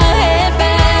and my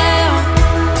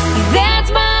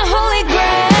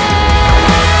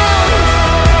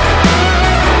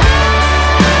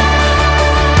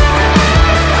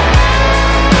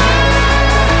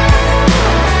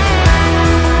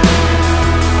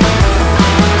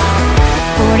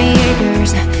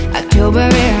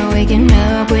waking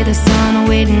up with the sun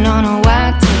waiting on a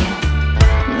whitetail.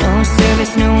 No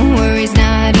service, no worries,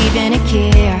 not even a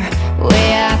care.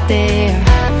 Way out there,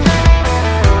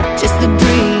 just the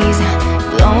breeze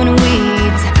blowing the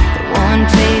weeds. The one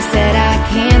place that I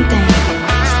can't think,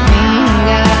 just me and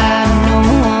God, no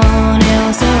one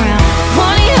else around.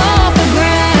 Wanting off the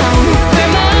ground,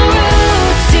 where my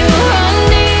roots still run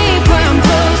deep, where I'm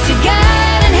close to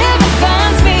God and heaven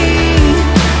finds me,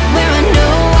 where I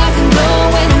know I can go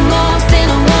when I'm lost and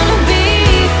I wanna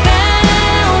be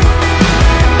found.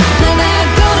 Now that I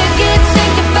go to get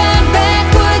sanctified,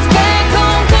 backwoods, back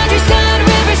home, countryside,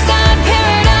 riverside,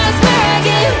 paradise, where I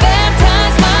get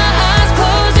baptized, my eyes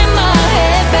closed and my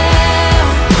head bowed.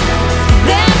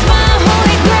 That's my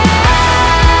holy ground.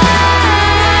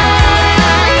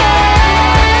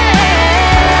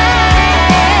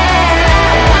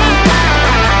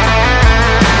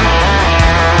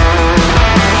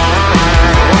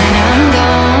 When I'm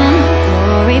gone,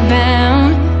 glory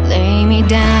bound, lay me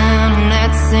down on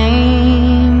that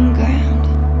same ground,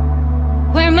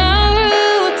 where my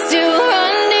roots still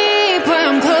run deep, where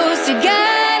I'm close to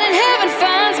God and heaven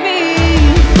finds me,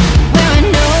 where I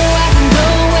know I can go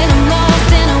when I'm lost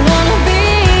and I wanna be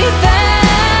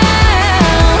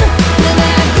found. Now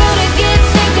that I go to get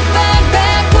sanctified,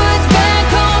 backwoods, back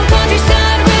home,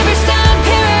 countryside, riverside,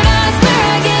 paradise, where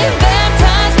I get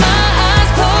baptized, my eyes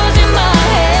closed and my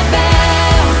head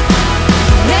bowed.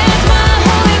 That's my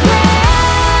holy ground.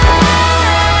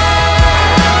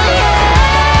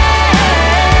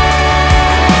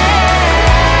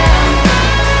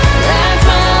 That's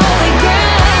my holy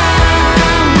ground.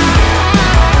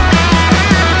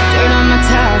 Dirt on my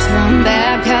tires from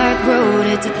Babcock Road.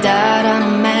 It's a dot on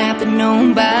a map that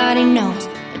nobody knows.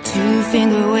 A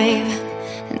two-finger wave,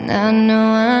 and I know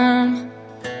I'm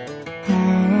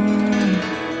home.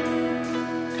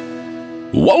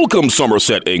 Welcome,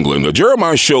 Somerset, England. The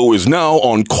Jeremiah Show is now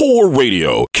on Core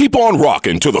Radio. Keep on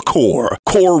rocking to the core.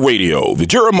 Core Radio. The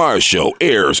Jeremiah Show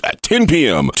airs at 10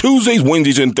 p.m. Tuesdays,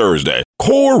 Wednesdays, and Thursdays.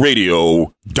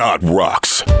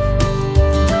 CoreRadio.rocks.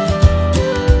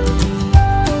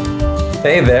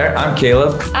 Hey there, I'm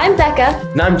Caleb. I'm Becca.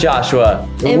 And I'm Joshua.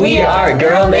 And we are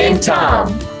Girl Named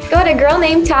Tom. Go to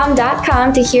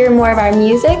girlnamedtom.com to hear more of our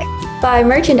music, buy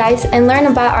merchandise, and learn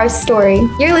about our story.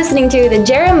 You're listening to The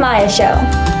Jeremiah Show.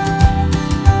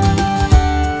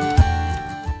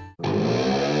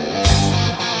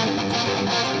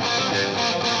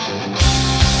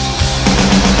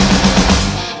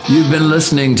 You've been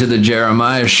listening to The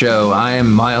Jeremiah Show. I am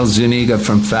Miles Zuniga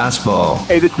from Fastball.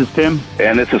 Hey, this is Tim.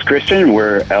 And this is Christian.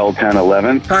 We're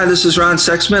L1011. Hi, this is Ron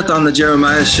Sexsmith on The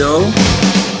Jeremiah Show.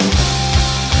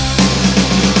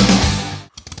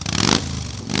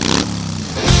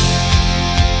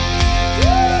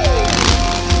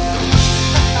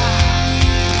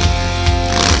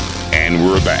 And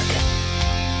we're back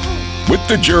with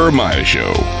The Jeremiah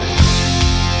Show.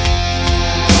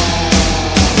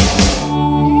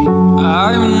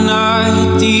 I'm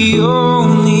not the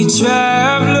only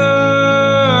traveler.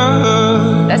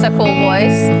 That's a cool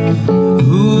voice.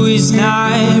 Who is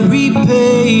not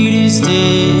repaid his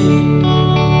debt.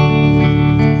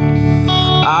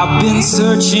 I've been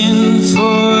searching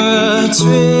for a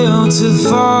trail to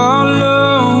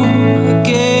follow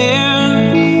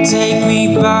again. Take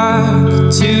me back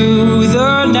to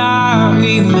the night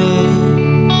we met.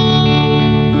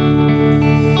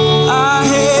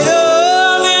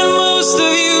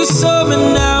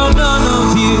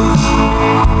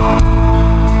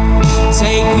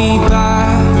 Take me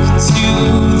back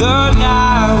to the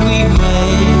night we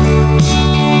met,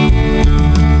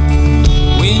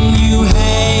 when you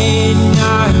had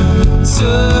not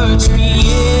touched me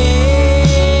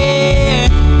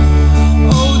yet.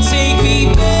 Oh, take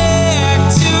me back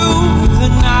to the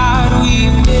night we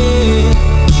met.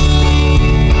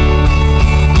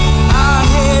 I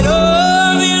had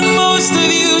all and most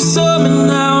of you, some and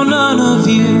now none of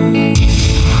you.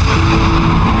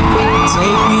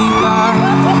 Take me back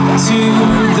to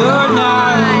the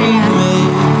night we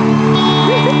met.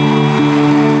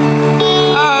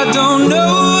 I don't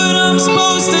know what I'm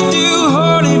supposed to do,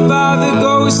 haunted by the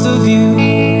ghost of you.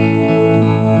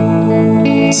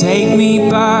 Take me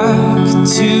back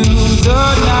to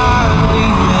the night we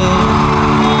met.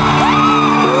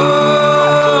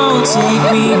 Oh, take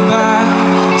me back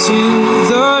to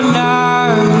the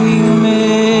night we met.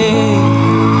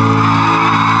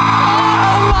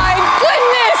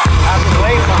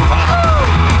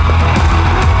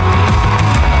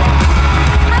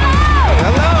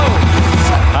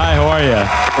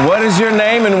 What is your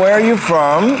name and where are you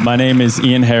from? My name is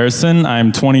Ian Harrison.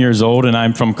 I'm 20 years old and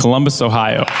I'm from Columbus,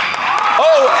 Ohio.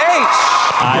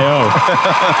 OH!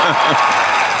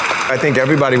 I think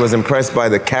everybody was impressed by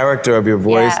the character of your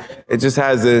voice. Yeah. It just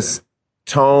has this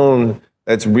tone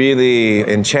that's really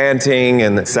enchanting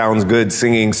and it sounds good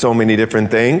singing so many different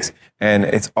things. And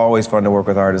it's always fun to work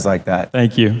with artists like that.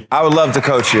 Thank you. I would love to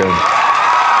coach you.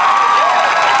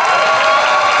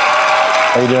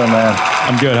 How you doing, man?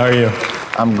 I'm good. How are you?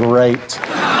 I'm great.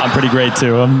 I'm pretty great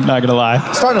too. I'm not gonna lie.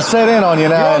 Starting to set in on you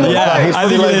now. Yeah, I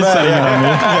think it is setting in on me.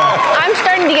 I'm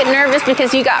starting to get nervous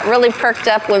because you got really perked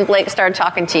up when Blake started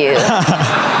talking to you.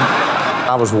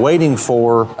 I was waiting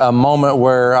for a moment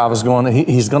where I was going,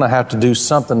 he's going to have to do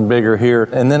something bigger here.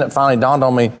 And then it finally dawned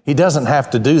on me, he doesn't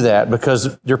have to do that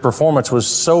because your performance was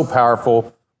so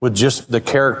powerful with just the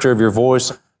character of your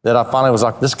voice that I finally was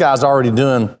like, this guy's already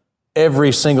doing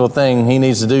every single thing he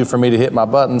needs to do for me to hit my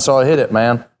button. So I hit it,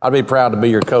 man. I'd be proud to be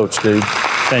your coach, dude.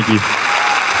 Thank you.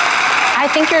 I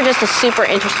think you're just a super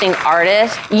interesting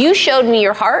artist. You showed me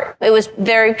your heart. It was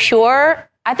very pure.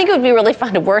 I think it would be really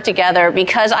fun to work together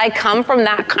because I come from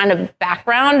that kind of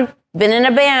background, been in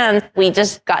a band. We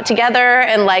just got together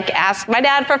and asked my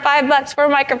dad for $5 for a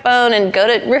microphone and go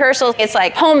to rehearsals. It's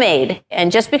like homemade.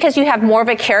 And just because you have more of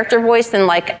a character voice than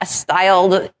a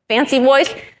styled fancy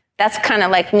voice, that's kind of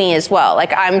like me as well.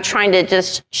 I'm trying to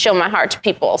just show my heart to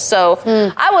people. So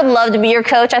I would love to be your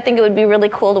coach. I think it would be really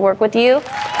cool to work with you.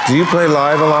 Do you play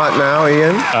live a lot now,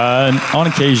 Ian? On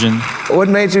occasion. What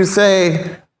made you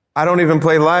say, I don't even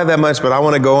play live that much, but I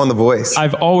want to go on The Voice?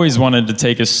 I've always wanted to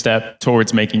take a step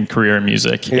towards making career in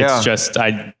music. Yeah. It's just,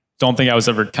 I don't think I was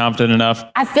ever confident enough.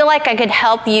 I feel like I could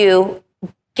help you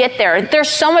get there. There's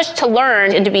so much to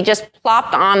learn, and to be just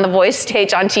plopped on the Voice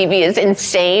stage on TV is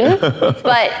insane.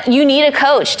 But you need a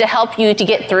coach to help you to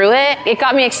get through it. It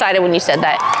got me excited when you said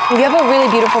that. You have a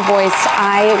really beautiful voice.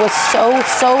 I was so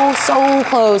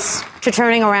close to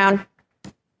turning around.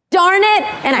 Darn it!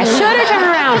 And I should have turned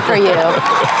around for you.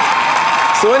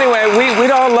 So anyway,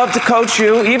 we'd all love to coach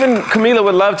you. Even Camila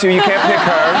would love to. You can't pick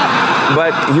her.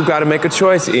 But you've got to make a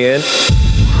choice, Ian. This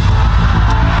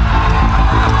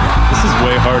is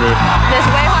way harder. This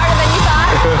is way harder than you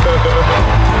thought?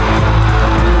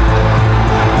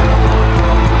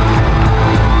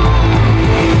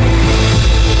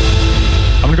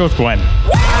 I'm gonna go with Gwen.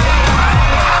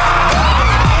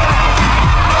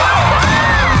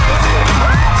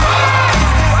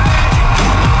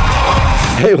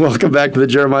 Hey, welcome back to the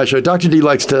Jeremiah Show. Dr. D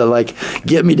likes to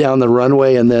get me down the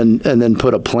runway and then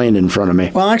put a plane in front of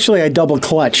me. Well, actually, I double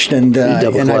clutched and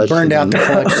I burned out the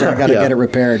clutch, so I got to get it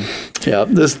repaired. Yeah,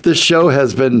 this show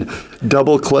has been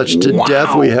double clutched to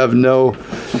death. We have no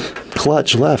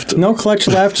clutch left. No clutch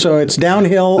left, so it's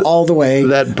downhill all the way.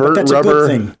 That burnt that's rubber, a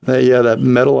good thing. That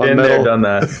metal on metal. Been there, done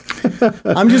that.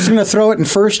 I'm just going to throw it in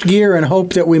first gear and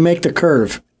hope that we make the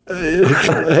curve.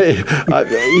 Hey,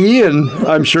 Ian,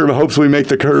 I'm sure hopes we make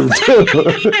the curve too.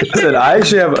 Listen, I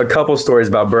actually have a couple stories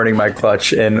about burning my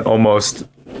clutch and almost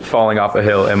falling off a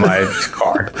hill in my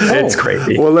car. It's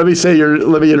crazy. Well, let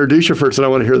me introduce you first, and I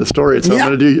want to hear the story. So I'm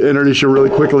going to introduce you really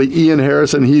quickly. Ian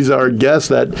Harrison, he's our guest,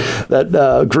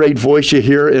 that great voice you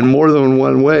hear in more than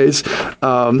one ways.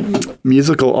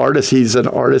 Musical artist. He's an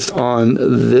artist on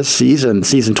this season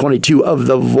 22 of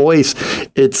The Voice.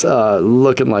 It's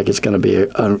looking like it's going to be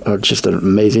just an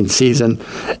amazing season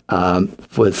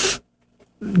with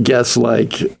guests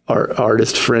like our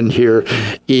artist friend here,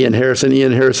 Ian Harrison.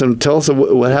 Ian Harrison, tell us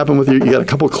what happened with you. You got a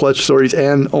couple clutch stories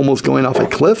and almost going off a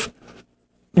cliff.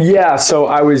 Yeah, so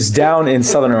I was down in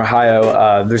southern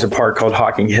Ohio. There's a park called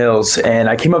Hocking Hills, and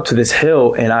I came up to this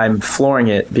hill, and I'm flooring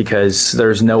it because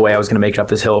there's no way I was going to make it up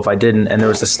this hill if I didn't, and there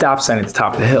was a stop sign at the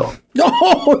top of the hill.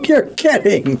 Oh, you're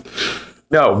kidding.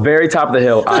 No, very top of the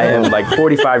hill. I am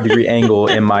 45-degree angle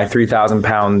in my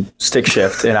 3,000-pound stick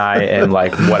shift, and I am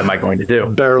what am I going to do?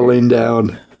 Barreling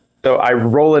down. So I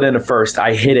roll it into first.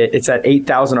 I hit it. It's at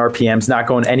 8,000 RPMs, not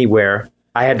going anywhere.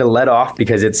 I had to let off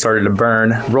because it started to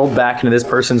burn. Rolled back into this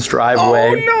person's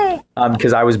driveway. Oh, no!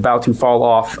 Because I was about to fall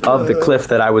off of the cliff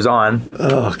that I was on.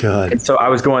 Oh, God. And so I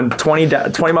was going 20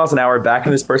 miles an hour back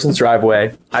in this person's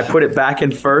driveway. I put it back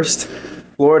in first,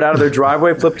 floor it out of their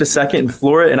driveway, flipped to second, and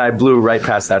floor it, and I blew right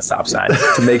past that stop sign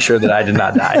to make sure that I did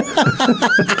not die.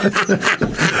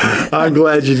 I'm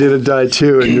glad you didn't die,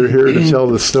 too, and you're here to tell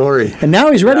the story. And now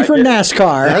he's ready for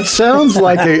NASCAR. That sounds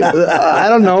like I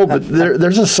don't know, but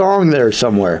there's a song there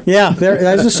somewhere. Yeah,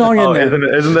 there's a song in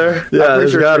there. Isn't there? Yeah,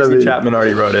 there's got to be. Tracy Chapman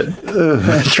already wrote it.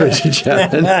 Tracy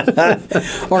Chapman.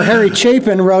 Or Harry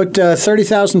Chapin wrote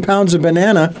 30,000 pounds of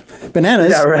bananas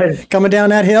yeah, right. coming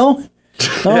down that hill.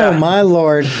 Oh, my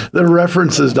Lord. The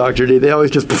references, Dr. D, they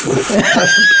always just...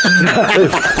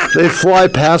 they fly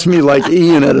past me like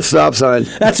Ian at a stop sign.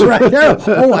 That's right.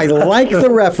 Oh, I like the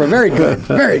reference. Very good.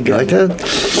 Very good. Like that?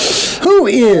 Who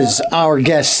is our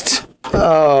guest?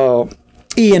 Oh...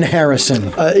 Ian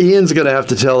Harrison. Ian's going to have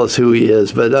to tell us who he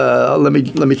is, but let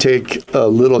me take a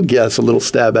little guess, a little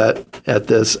stab at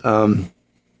this.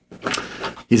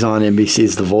 He's on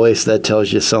NBC's The Voice. That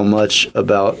tells you so much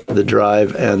about the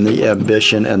drive and the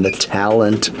ambition and the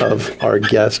talent of our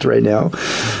guest right now,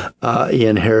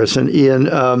 Ian Harrison. Ian,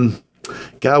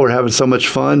 God, we're having so much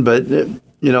fun, but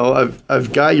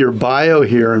I've got your bio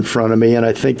here in front of me, and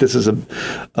I think this is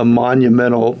a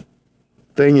monumental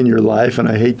thing in your life, and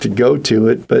I hate to go to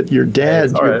it, but your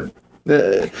dad,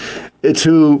 it's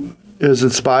who has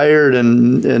inspired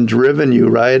and driven you,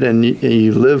 right? And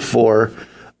you live for,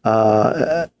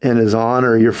 in his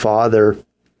honor. Your father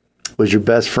was your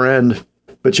best friend,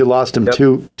 but you lost him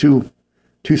too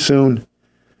soon.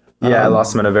 Yeah, I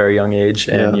lost him at a very young age,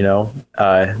 and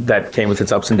that came with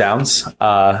its ups and downs.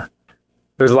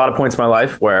 There's a lot of points in my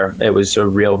life where it was a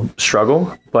real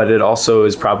struggle, but it also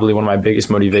is probably one of my biggest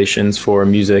motivations for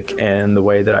music and the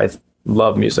way that I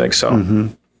love music. So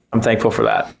I'm thankful for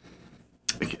that.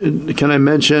 Can I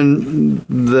mention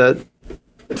that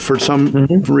for some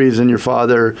reason your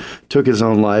father took his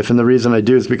own life? And the reason I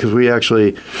do is because we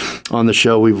actually, on the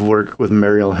show, we've worked with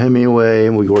Mariel Hemingway,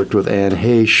 and we worked with Anne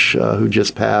Heche, who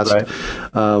just passed. Right.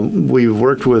 We've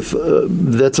worked with,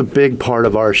 that's a big part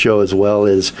of our show as well,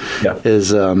 is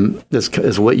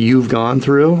what you've gone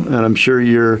through. And I'm sure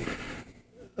you're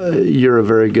a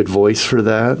very good voice for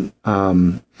that.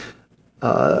 And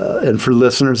for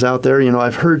listeners out there,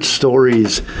 I've heard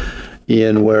stories,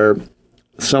 Ian, where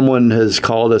someone has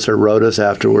called us or wrote us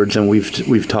afterwards, and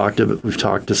we've talked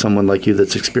to someone like you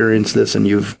that's experienced this, and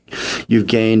you've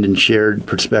gained and shared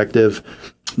perspective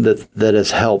that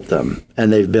has helped them,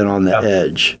 and they've been on the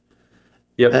edge.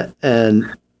 Yep.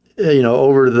 And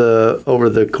over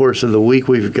the course of the week,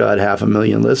 we've got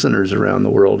 500,000 listeners around the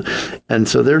world, and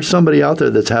so there's somebody out there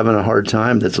that's having a hard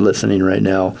time that's listening right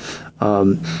now.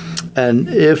 And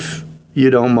if you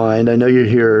don't mind, I know you're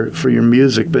here for your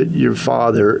music, but your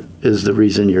father is the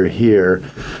reason you're here.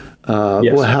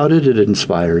 Yes. Well, how did it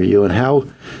inspire you, and how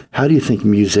do you think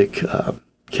music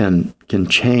can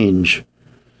change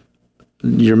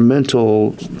your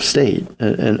mental state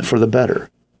and for the better?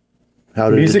 How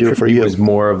did music it do it for you? Was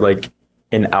more of like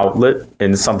an outlet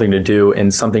and something to do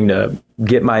and something to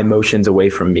get my emotions away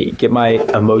from me, get my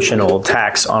emotional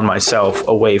tax on myself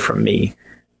away from me,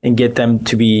 and get them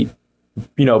to be,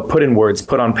 put in words,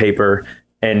 put on paper,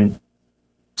 and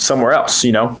somewhere else,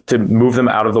 to move them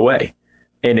out of the way.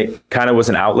 And it kind of was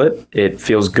an outlet. It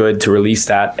feels good to release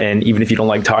that. And even if you don't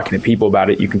like talking to people about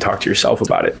it, you can talk to yourself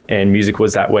about it. And music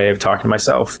was that way of talking to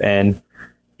myself. And,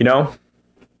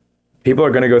 people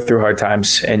are going to go through hard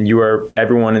times, and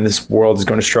everyone in this world is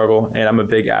going to struggle. And I'm a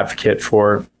big advocate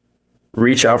for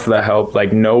reach out for that help,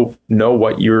 like know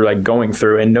what you're like going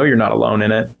through, and know you're not alone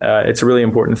in it. It's a really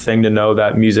important thing to know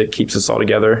that music keeps us all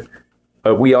together,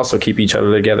 but we also keep each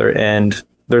other together, and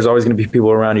there's always going to be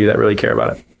people around you that really care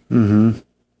about it. Mm-hmm.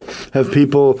 Have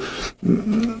people,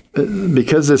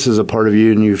 because this is a part of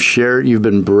you and you've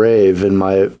been brave, in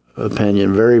my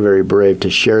opinion, very, very brave to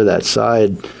share that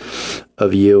side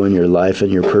of you and your life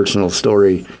and your personal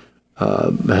story.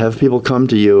 Have people come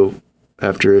to you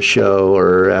after a show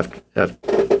or after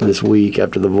this week,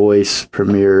 after The Voice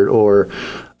premiered, or,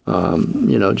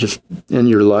 just in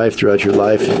your life, throughout your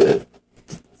life,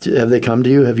 have they come to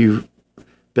you? Have you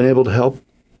been able to help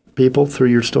people through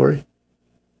your story?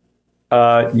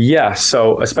 Yeah.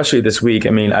 So especially this week,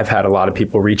 I've had a lot of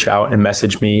people reach out and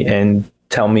message me and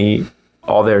tell me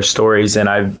all their stories, and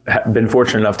I've been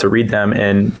fortunate enough to read them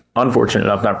and unfortunate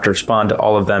enough not to respond to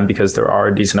all of them because there are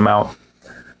a decent amount.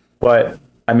 But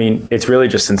it's really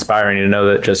just inspiring to know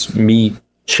that just me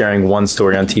sharing one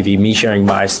story on TV, me sharing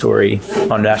my story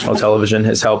on national television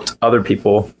has helped other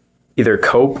people either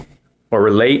cope or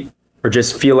relate or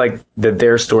just feel like that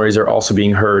their stories are also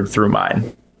being heard through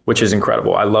mine, which is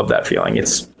incredible. I love that feeling.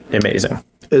 It's amazing.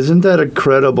 Isn't that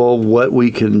incredible what we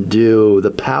can do,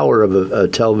 the power of a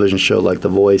television show like The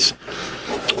Voice,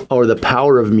 or the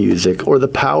power of music, or the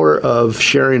power of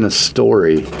sharing a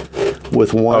story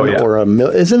with one or a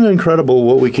million? Isn't it incredible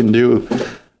what we can do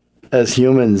as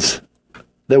humans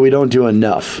that we don't do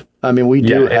enough? We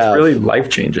do have. It's really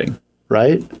life-changing.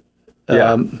 Right?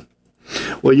 Yeah.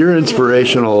 Well, you're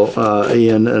inspirational,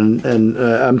 Ian, and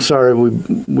I'm sorry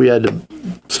we had to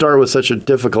start with such a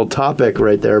difficult topic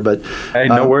right there, but hey,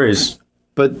 no worries.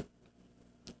 But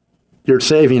you're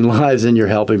saving lives and you're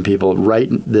helping people right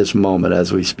this moment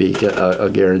as we speak. I'll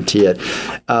guarantee it.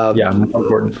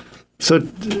 Important. So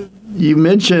you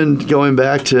mentioned going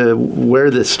back to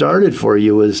where this started for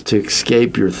you was to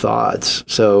escape your thoughts.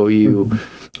 So you,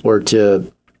 or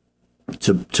to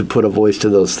put a voice to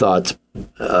those thoughts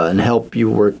and help you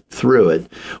work through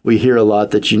it. We hear a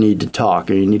lot that you need to talk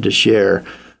or you need to share,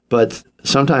 but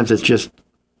sometimes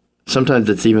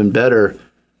it's even better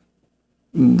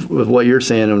with what you're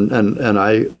saying,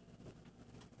 and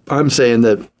I'm saying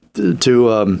that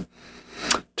to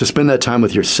spend that time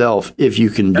with yourself, if you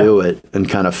can do it, and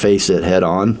kind of face it head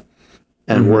on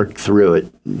and work through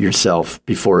it yourself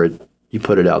before you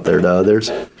put it out there to others.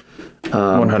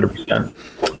 100%.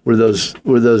 Were those?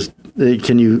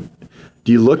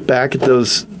 Do you look back at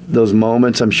those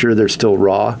moments? I'm sure they're still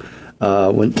raw.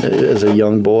 When as a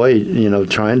young boy,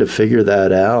 trying to figure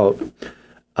that out.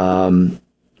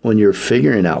 When you're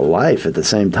figuring out life at the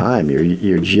same time,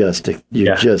 you're just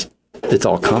it's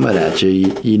all coming at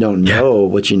you. You don't know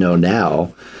what you know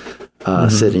now,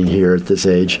 sitting here at this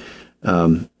age.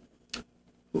 When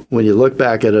you look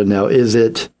back at it now, is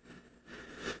it,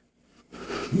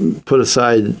 put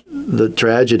aside the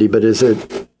tragedy, but is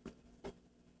it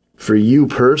for you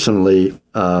personally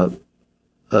a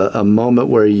moment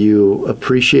where you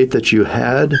appreciate that you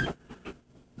had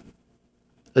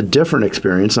a different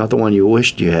experience, not the one you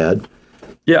wished you had?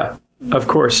 Yeah, of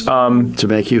course. To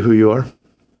make you who you are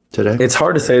today? It's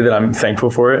hard to say that I'm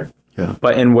thankful for it. Yeah.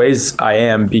 But in ways I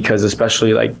am, because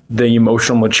especially like the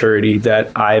emotional maturity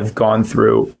that I've gone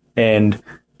through and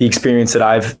the experience that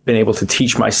I've been able to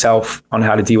teach myself on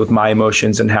how to deal with my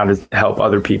emotions and how to help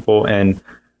other people. And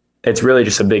it's really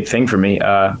just a big thing for me.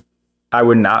 I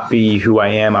would not be who I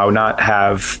am. I would not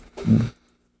have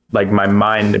like my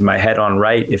mind and my head on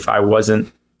right if I wasn't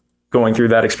going through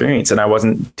that experience and I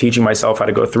wasn't teaching myself how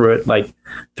to go through it like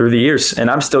through the years.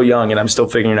 And I'm still young and I'm still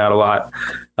figuring out a lot.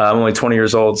 I'm only 20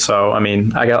 years old. So, I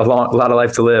mean, I got a lot of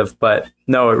life to live, but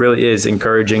no, it really is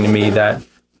encouraging to me that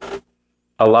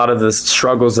a lot of the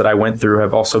struggles that I went through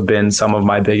have also been some of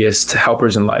my biggest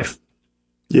helpers in life.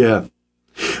 Yeah.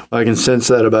 Well, I can sense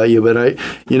that about you, but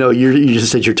you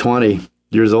just said you're 20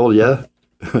 years old. Yeah.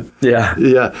 Yeah.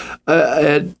 Yeah.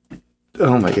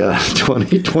 Oh my God,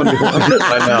 2021.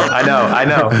 I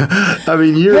know. I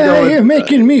mean, you're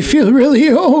making me feel really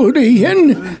old,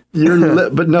 Ian.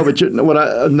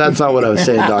 That's not what I was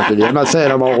saying, Dr. D. I'm not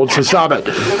saying I'm old, so stop it.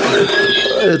 We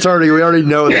already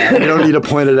know that. You don't need to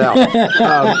point it out.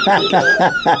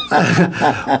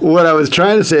 What I was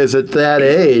trying to say is at that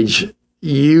age,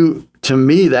 to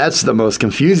me, that's the most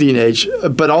confusing age,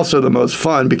 but also the most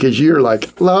fun because you're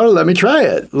like, well, let me try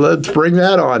it. Let's bring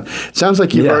that on. Sounds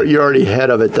like you're already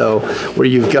ahead of it, though, where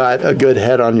you've got a good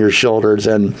head on your shoulders.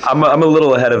 And I'm a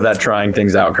little ahead of that trying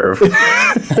things out curve.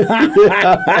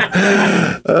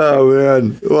 Oh,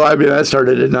 man. Well, I mean, I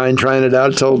started at 9 trying it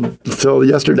out till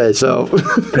yesterday. So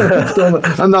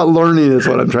I'm not learning is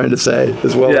what I'm trying to say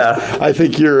as well. Yeah. I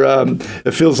think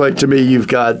it feels like to me you've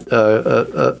got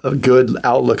a good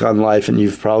outlook on life, and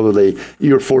you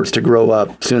were forced to grow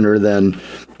up sooner than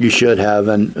you should have,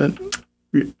 and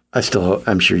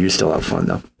I'm sure you still have fun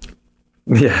though.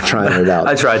 Yeah, trying it out.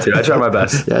 I try my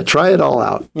best. Yeah, try it all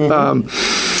out.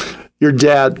 Your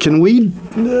dad, can we,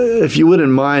 if you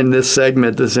wouldn't mind this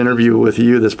interview with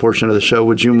you, this portion of the show,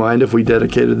 would you mind if we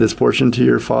dedicated this portion to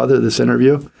your father, this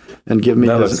interview, and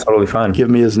that's totally fine. Give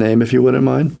me his name if you wouldn't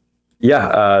mind.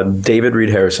 Yeah, David Reed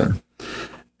Harrison.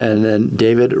 And then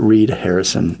David Reed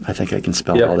Harrison. I think I can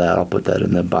spell all that. I'll put that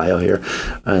in the bio here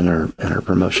in our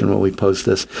promotion when we post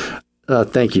this.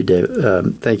 Thank you,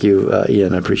 David. Thank you,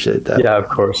 Ian. I appreciate that. Yeah, of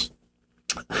course.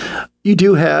 You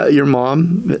do have your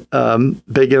mom,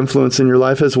 big influence in your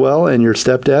life as well, and your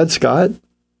stepdad, Scott.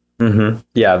 Mm-hmm.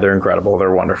 Yeah, they're incredible.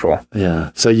 They're wonderful.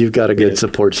 Yeah. So you've got a good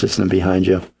support system behind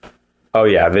you. Oh,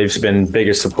 yeah. They've been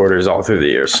biggest supporters all through the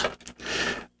years.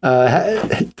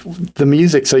 The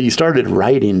music. So you started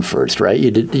writing first, right?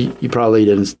 You probably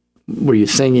didn't. Were you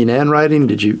singing and writing?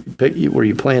 Were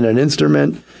you playing an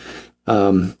instrument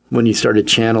when you started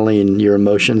channeling your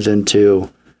emotions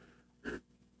into?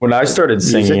 When I started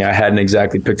singing, music? I hadn't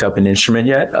exactly picked up an instrument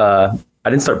yet. I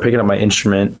didn't start picking up my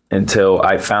instrument until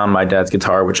I found my dad's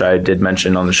guitar, which I did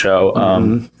mention on the show.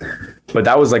 But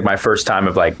that was like my first time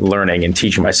of like learning and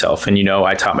teaching myself. And,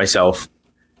 I taught myself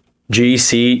G,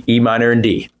 C, E minor, and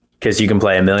D, because you can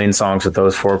play a million songs with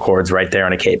those 4 chords right there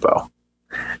on a capo.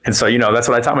 And so, that's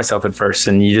what I taught myself at first.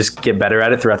 And you just get better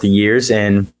at it throughout the years.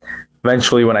 And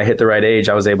eventually, when I hit the right age,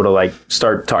 I was able to like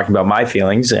start talking about my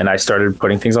feelings, and I started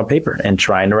putting things on paper and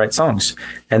trying to write songs.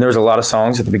 And there was a lot of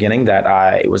songs at the beginning that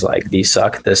I was like, these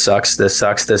suck, this sucks, this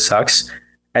sucks, this sucks.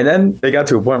 And then they got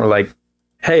to a point where like,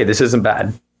 hey, this isn't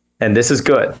bad. And this is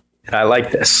good. And I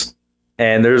like this.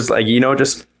 And there's like, it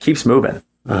just keeps moving.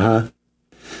 Uh-huh.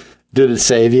 Did it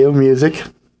save you, music?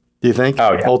 Do you think?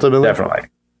 Oh, yeah. Ultimately? Definitely.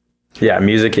 Yeah,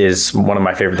 music is one of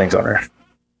my favorite things on earth.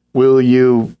 Will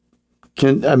you,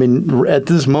 at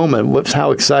this moment,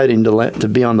 how exciting to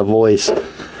be on The Voice.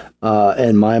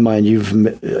 In my mind, you've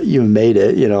made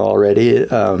it, already.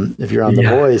 If you're on The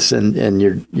Voice and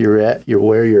you're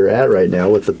where you're at right now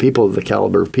with the people, the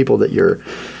caliber of people that you're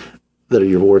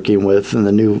working with, and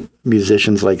the new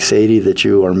musicians like Sadie that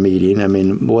you are meeting. I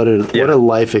mean, what a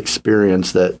life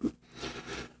experience that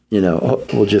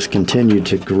will just continue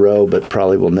to grow, but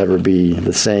probably will never be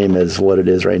the same as what it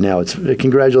is right now.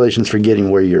 Congratulations for getting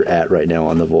where you're at right now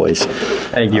on The Voice.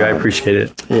 Thank you. I appreciate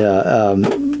it. Yeah.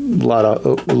 A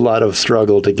lot of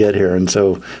struggle to get here. And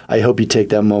so I hope you take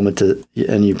that moment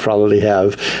and you probably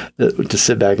have, to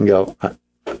sit back and go,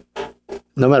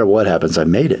 no matter what happens, I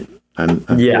made it. I'm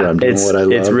here. I'm doing what I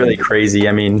love. It's really crazy.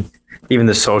 I mean, even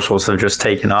the socials have just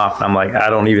taken off. I'm like, I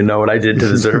don't even know what I did to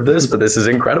deserve this, but this is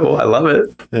incredible. I love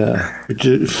it. Yeah.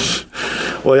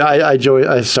 Well,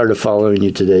 I started following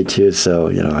you today too. So,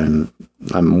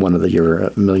 I'm one of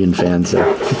your million fans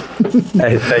there.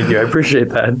 Hey, thank you. I appreciate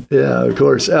that. Yeah, of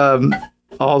course.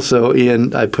 Also,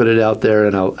 Ian, I put it out there,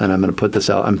 and I'm going to put this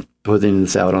out. I'm putting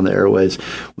this out on the airways.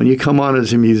 When you come on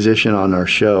as a musician on our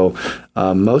show,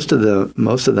 most of them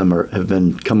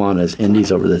have come on as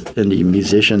indie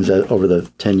musicians over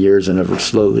the 10 years, and have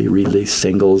slowly released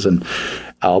singles and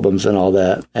albums and all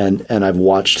that. And I've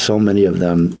watched so many of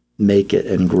them make it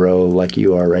and grow like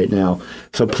you are right now.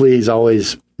 So please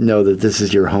always know that this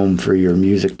is your home for your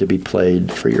music to be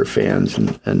played for your fans.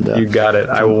 And you got it.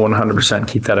 I will 100%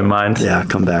 keep that in mind. Yeah,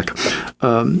 come back.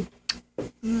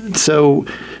 So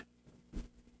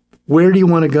where do you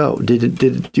want to go?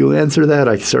 Did you answer that?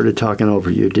 I started talking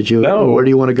over you. Did you? No. Where do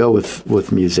you want to go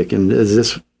with music? And is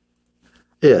this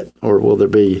it, or will there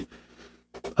be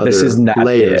other this is not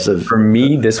layers it. For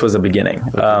me, this was a beginning.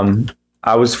 Okay.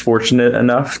 I was fortunate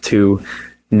enough to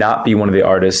not be one of the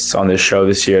artists on this show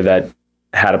this year that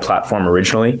had a platform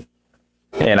originally.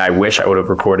 And I wish I would have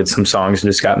recorded some songs and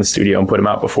just got in the studio and put them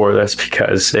out before this,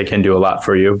 because it can do a lot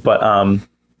for you. But,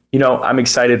 I'm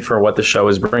excited for what the show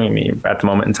is bringing me at the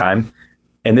moment in time.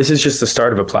 And this is just the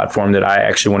start of a platform that I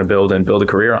actually want to build a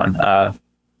career on.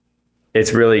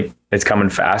 It's coming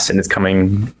fast, and it's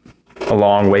coming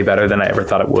along way better than I ever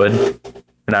thought it would.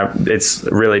 And it's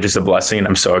really just a blessing, and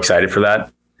I'm so excited for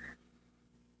that.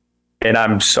 And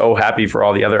I'm so happy for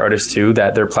all the other artists too,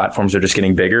 that their platforms are just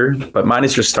getting bigger, but mine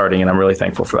is just starting, and I'm really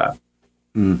thankful for that.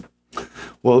 Mm.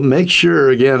 Well, make sure,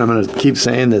 again, I'm going to keep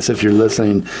saying this if you're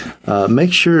listening,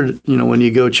 make sure, when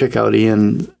you go check out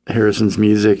Ian Harrison's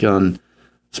music on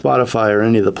Spotify or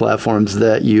any of the platforms,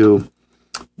 that you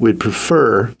would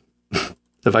prefer,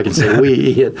 if I can say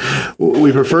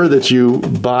we prefer that you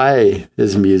buy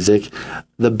his music.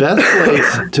 The best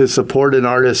place to support an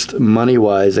artist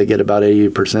money-wise, I get about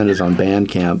 80%, is on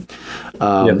Bandcamp.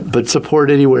 But support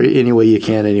any way you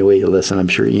can, any way you listen. I'm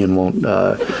sure Ian won't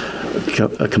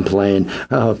complain.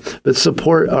 But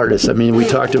support artists. I mean, we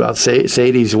talked about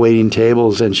Sadie's waiting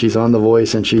tables, and she's on The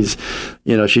Voice, and she's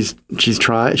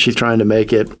trying to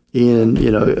make it. Ian,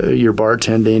 your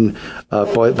bartending.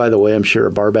 By the way, I'm sure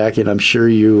bar backing. I'm sure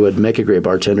you would make a great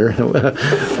bartender.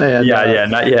 And,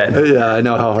 not yet. Yeah, I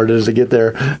know how hard it is to get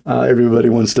there. Everybody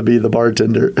wants to be the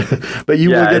bartender, but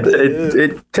you will get.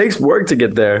 It takes work to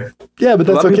get there. Yeah, but that's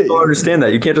a lot okay. of people don't understand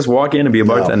that. You can't just walk in and be a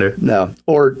bartender. No,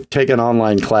 or take an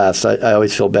online class. I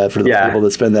always feel bad for the people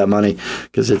that spend that money,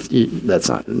 because that's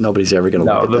not, nobody's ever going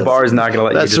to. No, the bar is not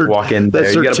going to let you just walk in there.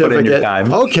 You got to put in your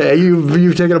time. Okay,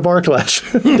 you've taken a bar class.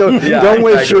 Don't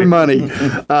waste your money.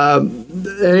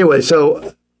 Anyway,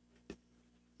 so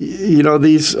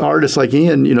these artists like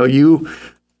Ian,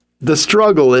 the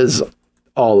struggle is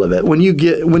all of it. When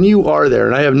you are there,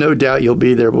 and I have no doubt you'll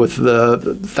be there with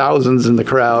the thousands in the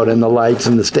crowd and the lights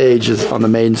and the stages on the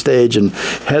main stage and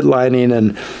headlining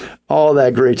and all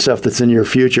that great stuff that's in your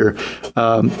future.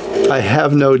 I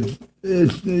have no.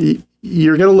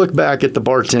 You're going to look back at the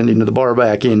bartending and the bar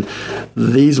backing,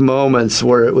 these moments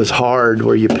where it was hard,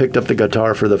 where you picked up the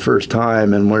guitar for the first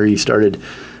time, and where you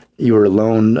were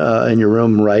alone in your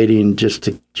room writing just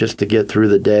to get through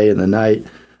the day and the night.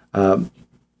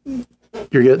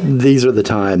 These are the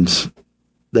times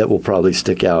that will probably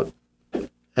stick out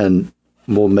and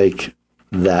will make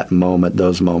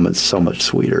those moments so much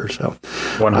sweeter. So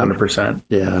 100%.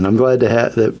 Yeah. And I'm glad to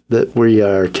have that we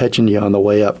are catching you on the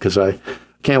way up, because I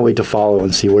can't wait to follow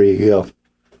and see where you go.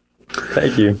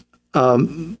 Thank you.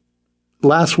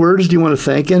 Last words. Do you want to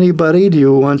thank anybody? Do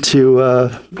you want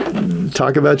to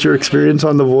talk about your experience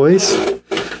on The Voice?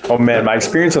 Oh man, my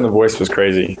experience on The Voice was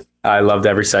crazy. I loved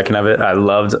every second of it. I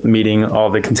loved meeting all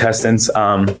the contestants.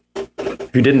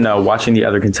 If you didn't know, watching the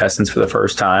other contestants for the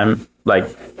first time, like,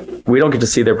 we don't get to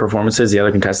see their performances. The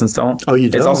other contestants don't. Oh, you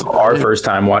don't? It's also our first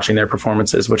time watching their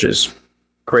performances, which is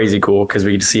crazy cool because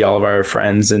we get to see all of our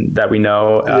friends and that we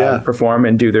know perform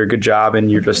and do their good job.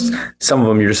 And some of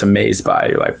them you're just amazed by.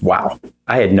 You're like, wow,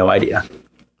 I had no idea.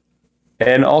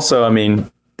 And also, I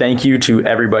mean, thank you to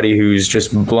everybody who's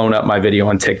just blown up my video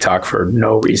on TikTok for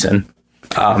no reason.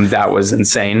 That was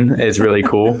insane. It's really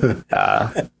cool.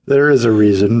 There is a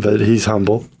reason, but he's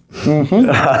humble.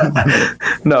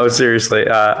 No, seriously.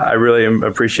 I really am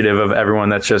appreciative of everyone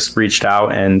that's just reached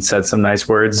out and said some nice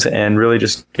words and really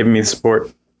just giving me the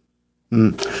support.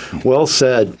 Well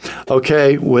said.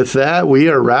 Okay, with that, we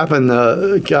are wrapping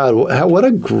what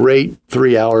a great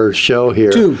 3-hour show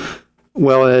here. 2.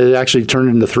 Well, it actually turned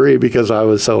into 3 because I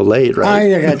was so late,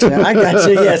 right? I got you.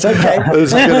 Yes, okay.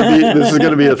 This is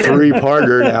going to be a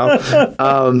 3-parter now.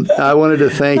 I wanted to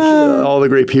thank all the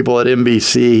great people at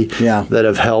NBC that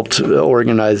have helped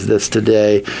organize this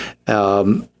today.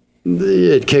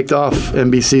 It kicked off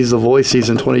NBC's The Voice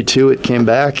season 22. It came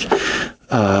back.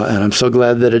 And I'm so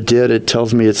glad that it did. It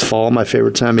tells me it's fall, my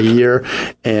favorite time of year,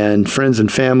 and friends and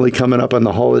family coming up on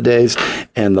the holidays.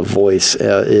 And The Voice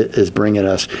is bringing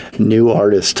us new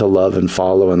artists to love and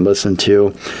follow and listen to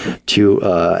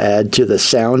add to the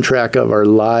soundtrack of our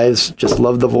lives. Just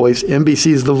love The Voice.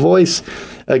 NBC's The Voice,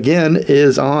 again,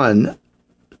 is on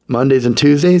Mondays and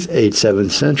Tuesdays, 8, 7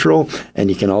 Central. And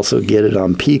you can also get it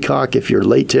on Peacock if you're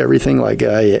late to everything like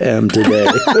I am today.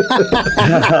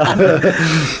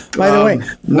 By the way,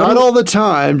 not all the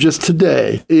time, just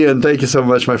today. Ian, thank you so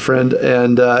much, my friend.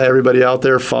 And everybody out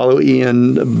there, follow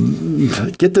Ian.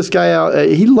 Get this guy out.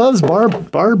 He loves bar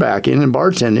backing and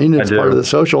bartending. It's part of the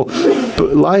social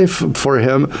life for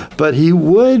him. But he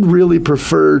would really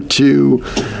prefer to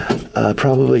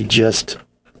probably just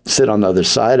sit on the other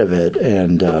side of it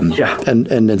and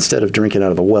instead of drinking out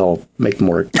of the well, make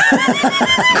more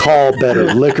call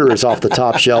better. Liquor is off the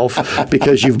top shelf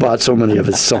because you've bought so many of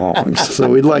his songs. So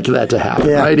we'd like that to happen,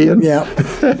 right, Ian? Yeah.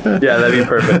 Yeah, that'd be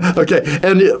perfect. Okay,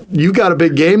 and you got a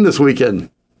big game this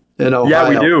weekend in Ohio. Yeah,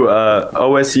 we do.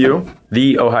 OSU,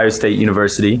 the Ohio State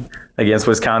University, against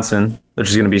Wisconsin, which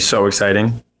is going to be so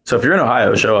exciting. So if you're in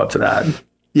Ohio, show up to that.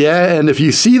 Yeah, and if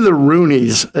you see the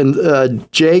Rooneys,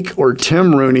 and Jake or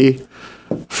Tim Rooney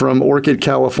from Orchid,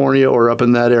 California, or up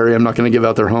in that area, I'm not going to give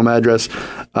out their home address,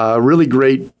 really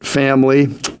great family,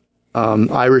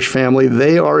 Irish family.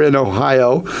 They are in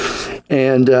Ohio,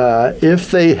 and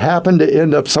if they happen to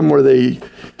end up somewhere they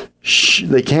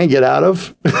can't get out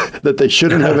of, that they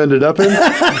shouldn't have ended up in,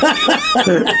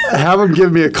 have them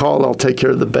give me a call. I'll take care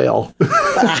of the bail.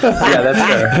 Yeah, that's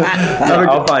fair.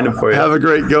 I'll find them for you. Have a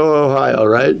great go, Ohio,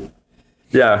 right?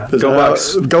 Yeah, go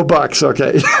Bucks. Go Bucks,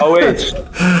 okay. OH.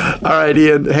 All right,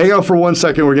 Ian, hang on for 1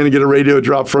 second. We're going to get a radio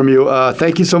drop from you.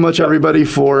 Thank you so much, everybody,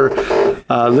 for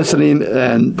listening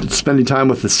and spending time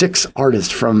with the 6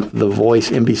 artists from The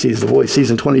Voice, NBC's The Voice,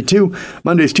 Season 22,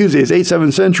 Mondays, Tuesdays, 8,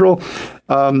 7 Central.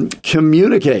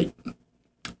 Communicate,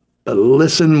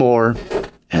 listen more,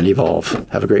 and evolve.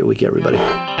 Have a great week, everybody.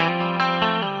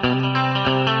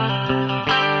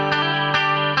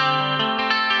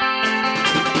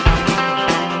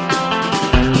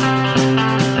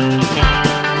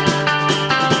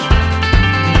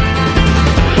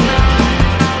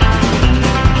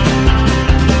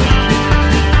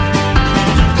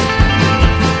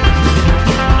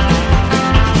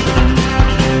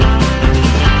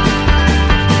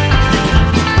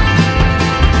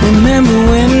 Remember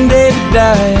when David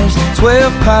dashed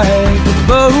 12 pike, the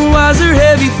Budweiser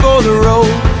heavy for the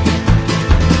road.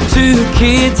 2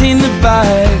 kids in the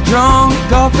back, drunk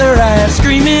off their ass,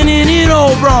 screaming in an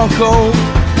old Bronco.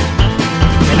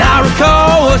 And I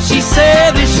recall what she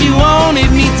said, that she wanted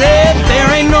me dead. There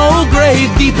ain't no grave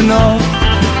deep enough.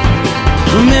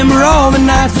 Remember all the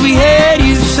nights we had,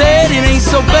 you said it ain't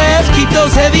so bad, keep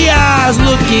those heavy eyes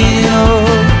looking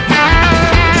up.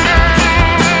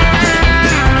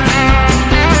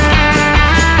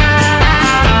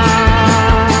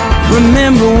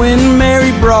 Remember when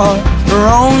Mary brought her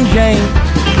own Jane?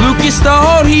 Lucas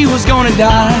thought he was gonna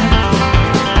die.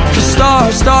 The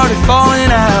stars started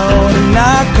falling out, a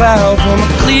night cloud from a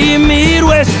clear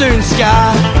Midwestern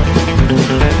sky.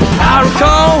 I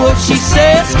recall what she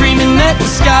said, screaming that the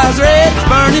sky's red,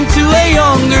 burning to a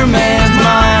younger man's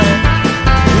mind.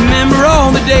 Remember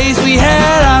all the days we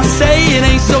had, I say it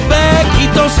ain't so bad,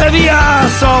 keep those heavy eyes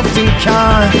soft and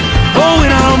kind. Oh, when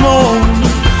I'm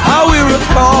old, I will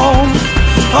recall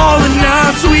all the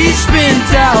nights we spent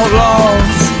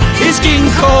outlaws. It's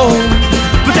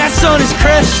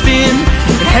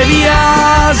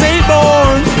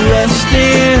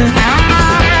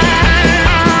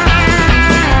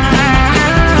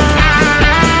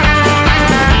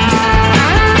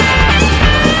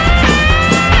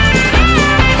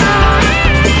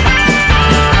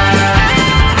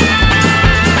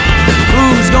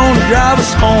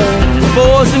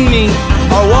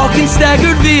walking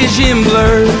staggered vision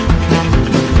blurred.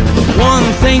 One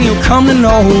thing you'll come to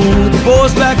know, the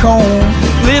boys back home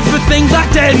live for things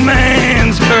like dead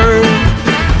man's curve.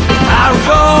 I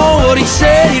recall what he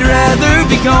said, he'd rather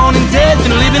be gone and dead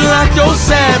than living like those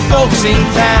sad folks in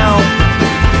town.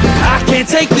 I can't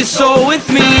take this soul with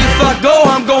me, if I go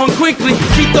I'm going quickly.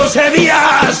 Keep those heavy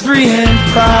eyes free and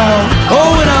proud.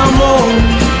 Oh, when I'm old,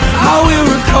 I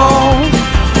will recall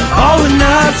all the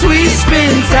nights we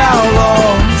spent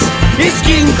outlaws. It's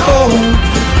getting cold,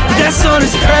 that sun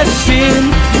is crashing,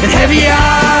 and heavy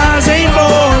eyes ain't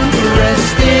born for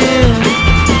resting.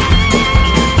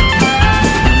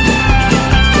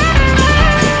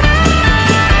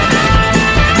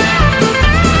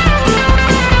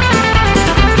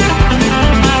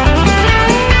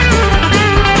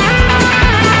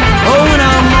 Oh, when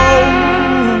I'm old,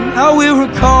 I will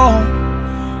recall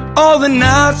all the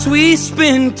nights we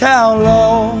spent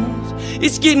outlaws.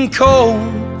 It's getting cold,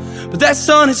 but that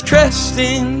sun is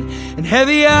cresting, and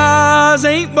heavy eyes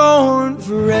ain't born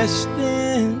for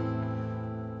resting.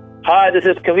 Hi, this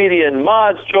is comedian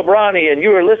Maz Jobrani, and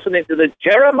you are listening to The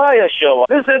Jeremiah Show.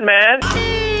 Listen, man.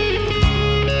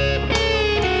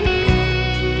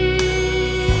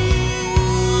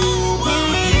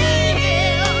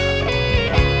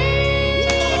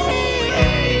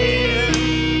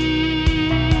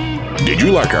 Did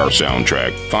you like our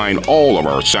soundtrack? Find all of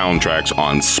our soundtracks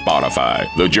on Spotify.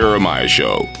 The Jeremiah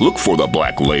Show. Look for the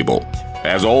Black Label.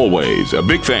 As always, a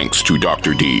big thanks to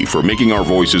Dr. D for making our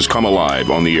voices come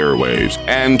alive on the airwaves,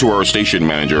 and to our station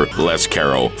manager, Les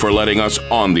Carroll, for letting us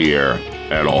on the air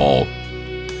at all.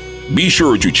 Be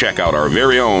sure to check out our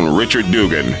very own Richard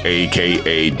Dugan,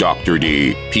 a.k.a. Dr.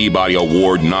 D, Peabody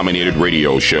Award-nominated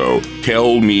radio show,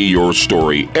 Tell Me Your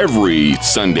Story, every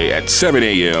Sunday at 7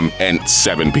 a.m. and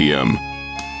 7 p.m.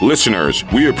 Listeners,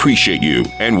 we appreciate you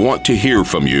and want to hear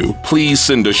from you. Please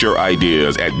send us your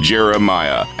ideas at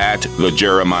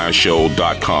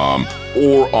jeremiah@thejeremiahshow.com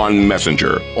or on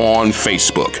Messenger, on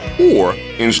Facebook, or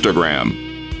Instagram.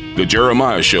 The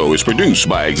Jeremiah Show is produced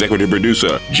by executive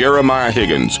producer Jeremiah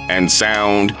Higgins and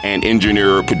sound and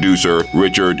engineer producer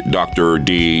Richard Dr.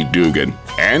 D. Dugan.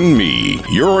 And me,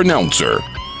 your announcer,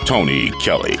 Tony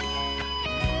Kelly.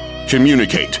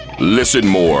 Communicate, listen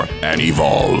more, and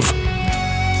evolve.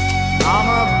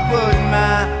 I'ma put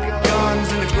my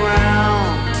guns in the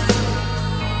ground.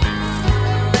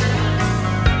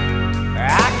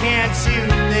 I can't shoot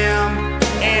them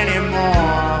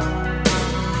anymore.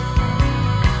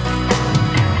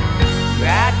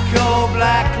 That cold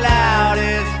black cloud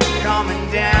is coming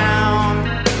down.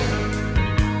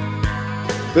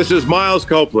 This is Miles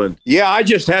Copeland. Yeah, I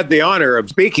just had the honor of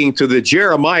speaking to the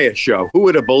Jeremiah Show. Who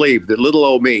would have believed that little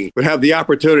old me would have the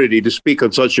opportunity to speak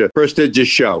on such a prestigious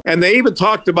show? And they even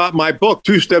talked about my book,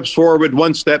 2 Steps Forward,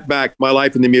 1 Step Back, My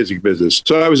Life in the Music Business.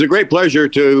 So it was a great pleasure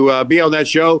to be on that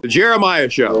show, the Jeremiah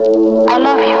Show. I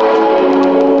love you.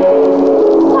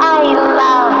 I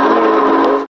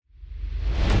love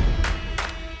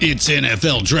you. It's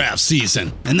NFL draft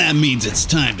season, and that means it's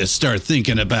time to start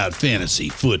thinking about fantasy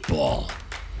football.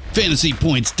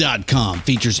 FantasyPoints.com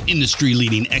features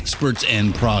industry-leading experts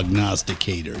and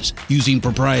prognosticators using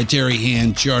proprietary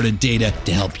hand-charted data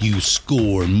to help you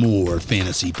score more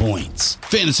fantasy points.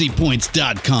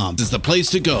 FantasyPoints.com is the place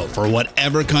to go for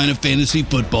whatever kind of fantasy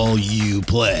football you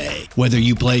play. Whether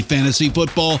you play fantasy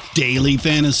football, daily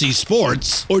fantasy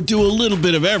sports, or do a little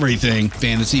bit of everything,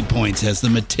 Fantasy Points has the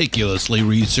meticulously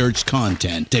researched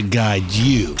content to guide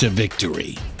you to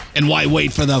victory. And why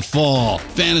wait for the fall?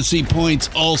 Fantasy Points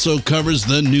also covers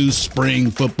the new spring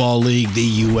football league,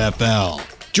 the UFL.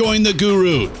 Join the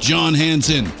guru, John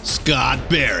Hansen, Scott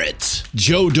Barrett,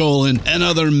 Joe Dolan, and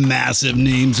other massive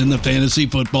names in the fantasy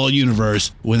football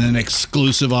universe with an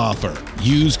exclusive offer.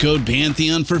 Use code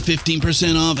Pantheon for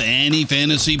 15% off any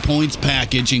Fantasy Points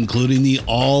package, including the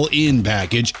all-in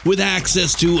package, with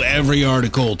access to every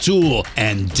article, tool,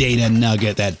 and data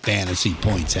nugget that Fantasy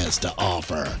Points has to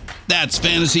offer. That's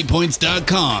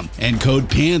FantasyPoints.com and code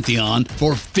Pantheon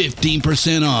for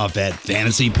 15% off at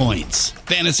Fantasy Points.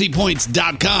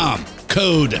 FantasyPoints.com,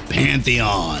 code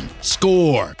Pantheon.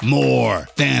 Score more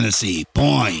fantasy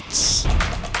points.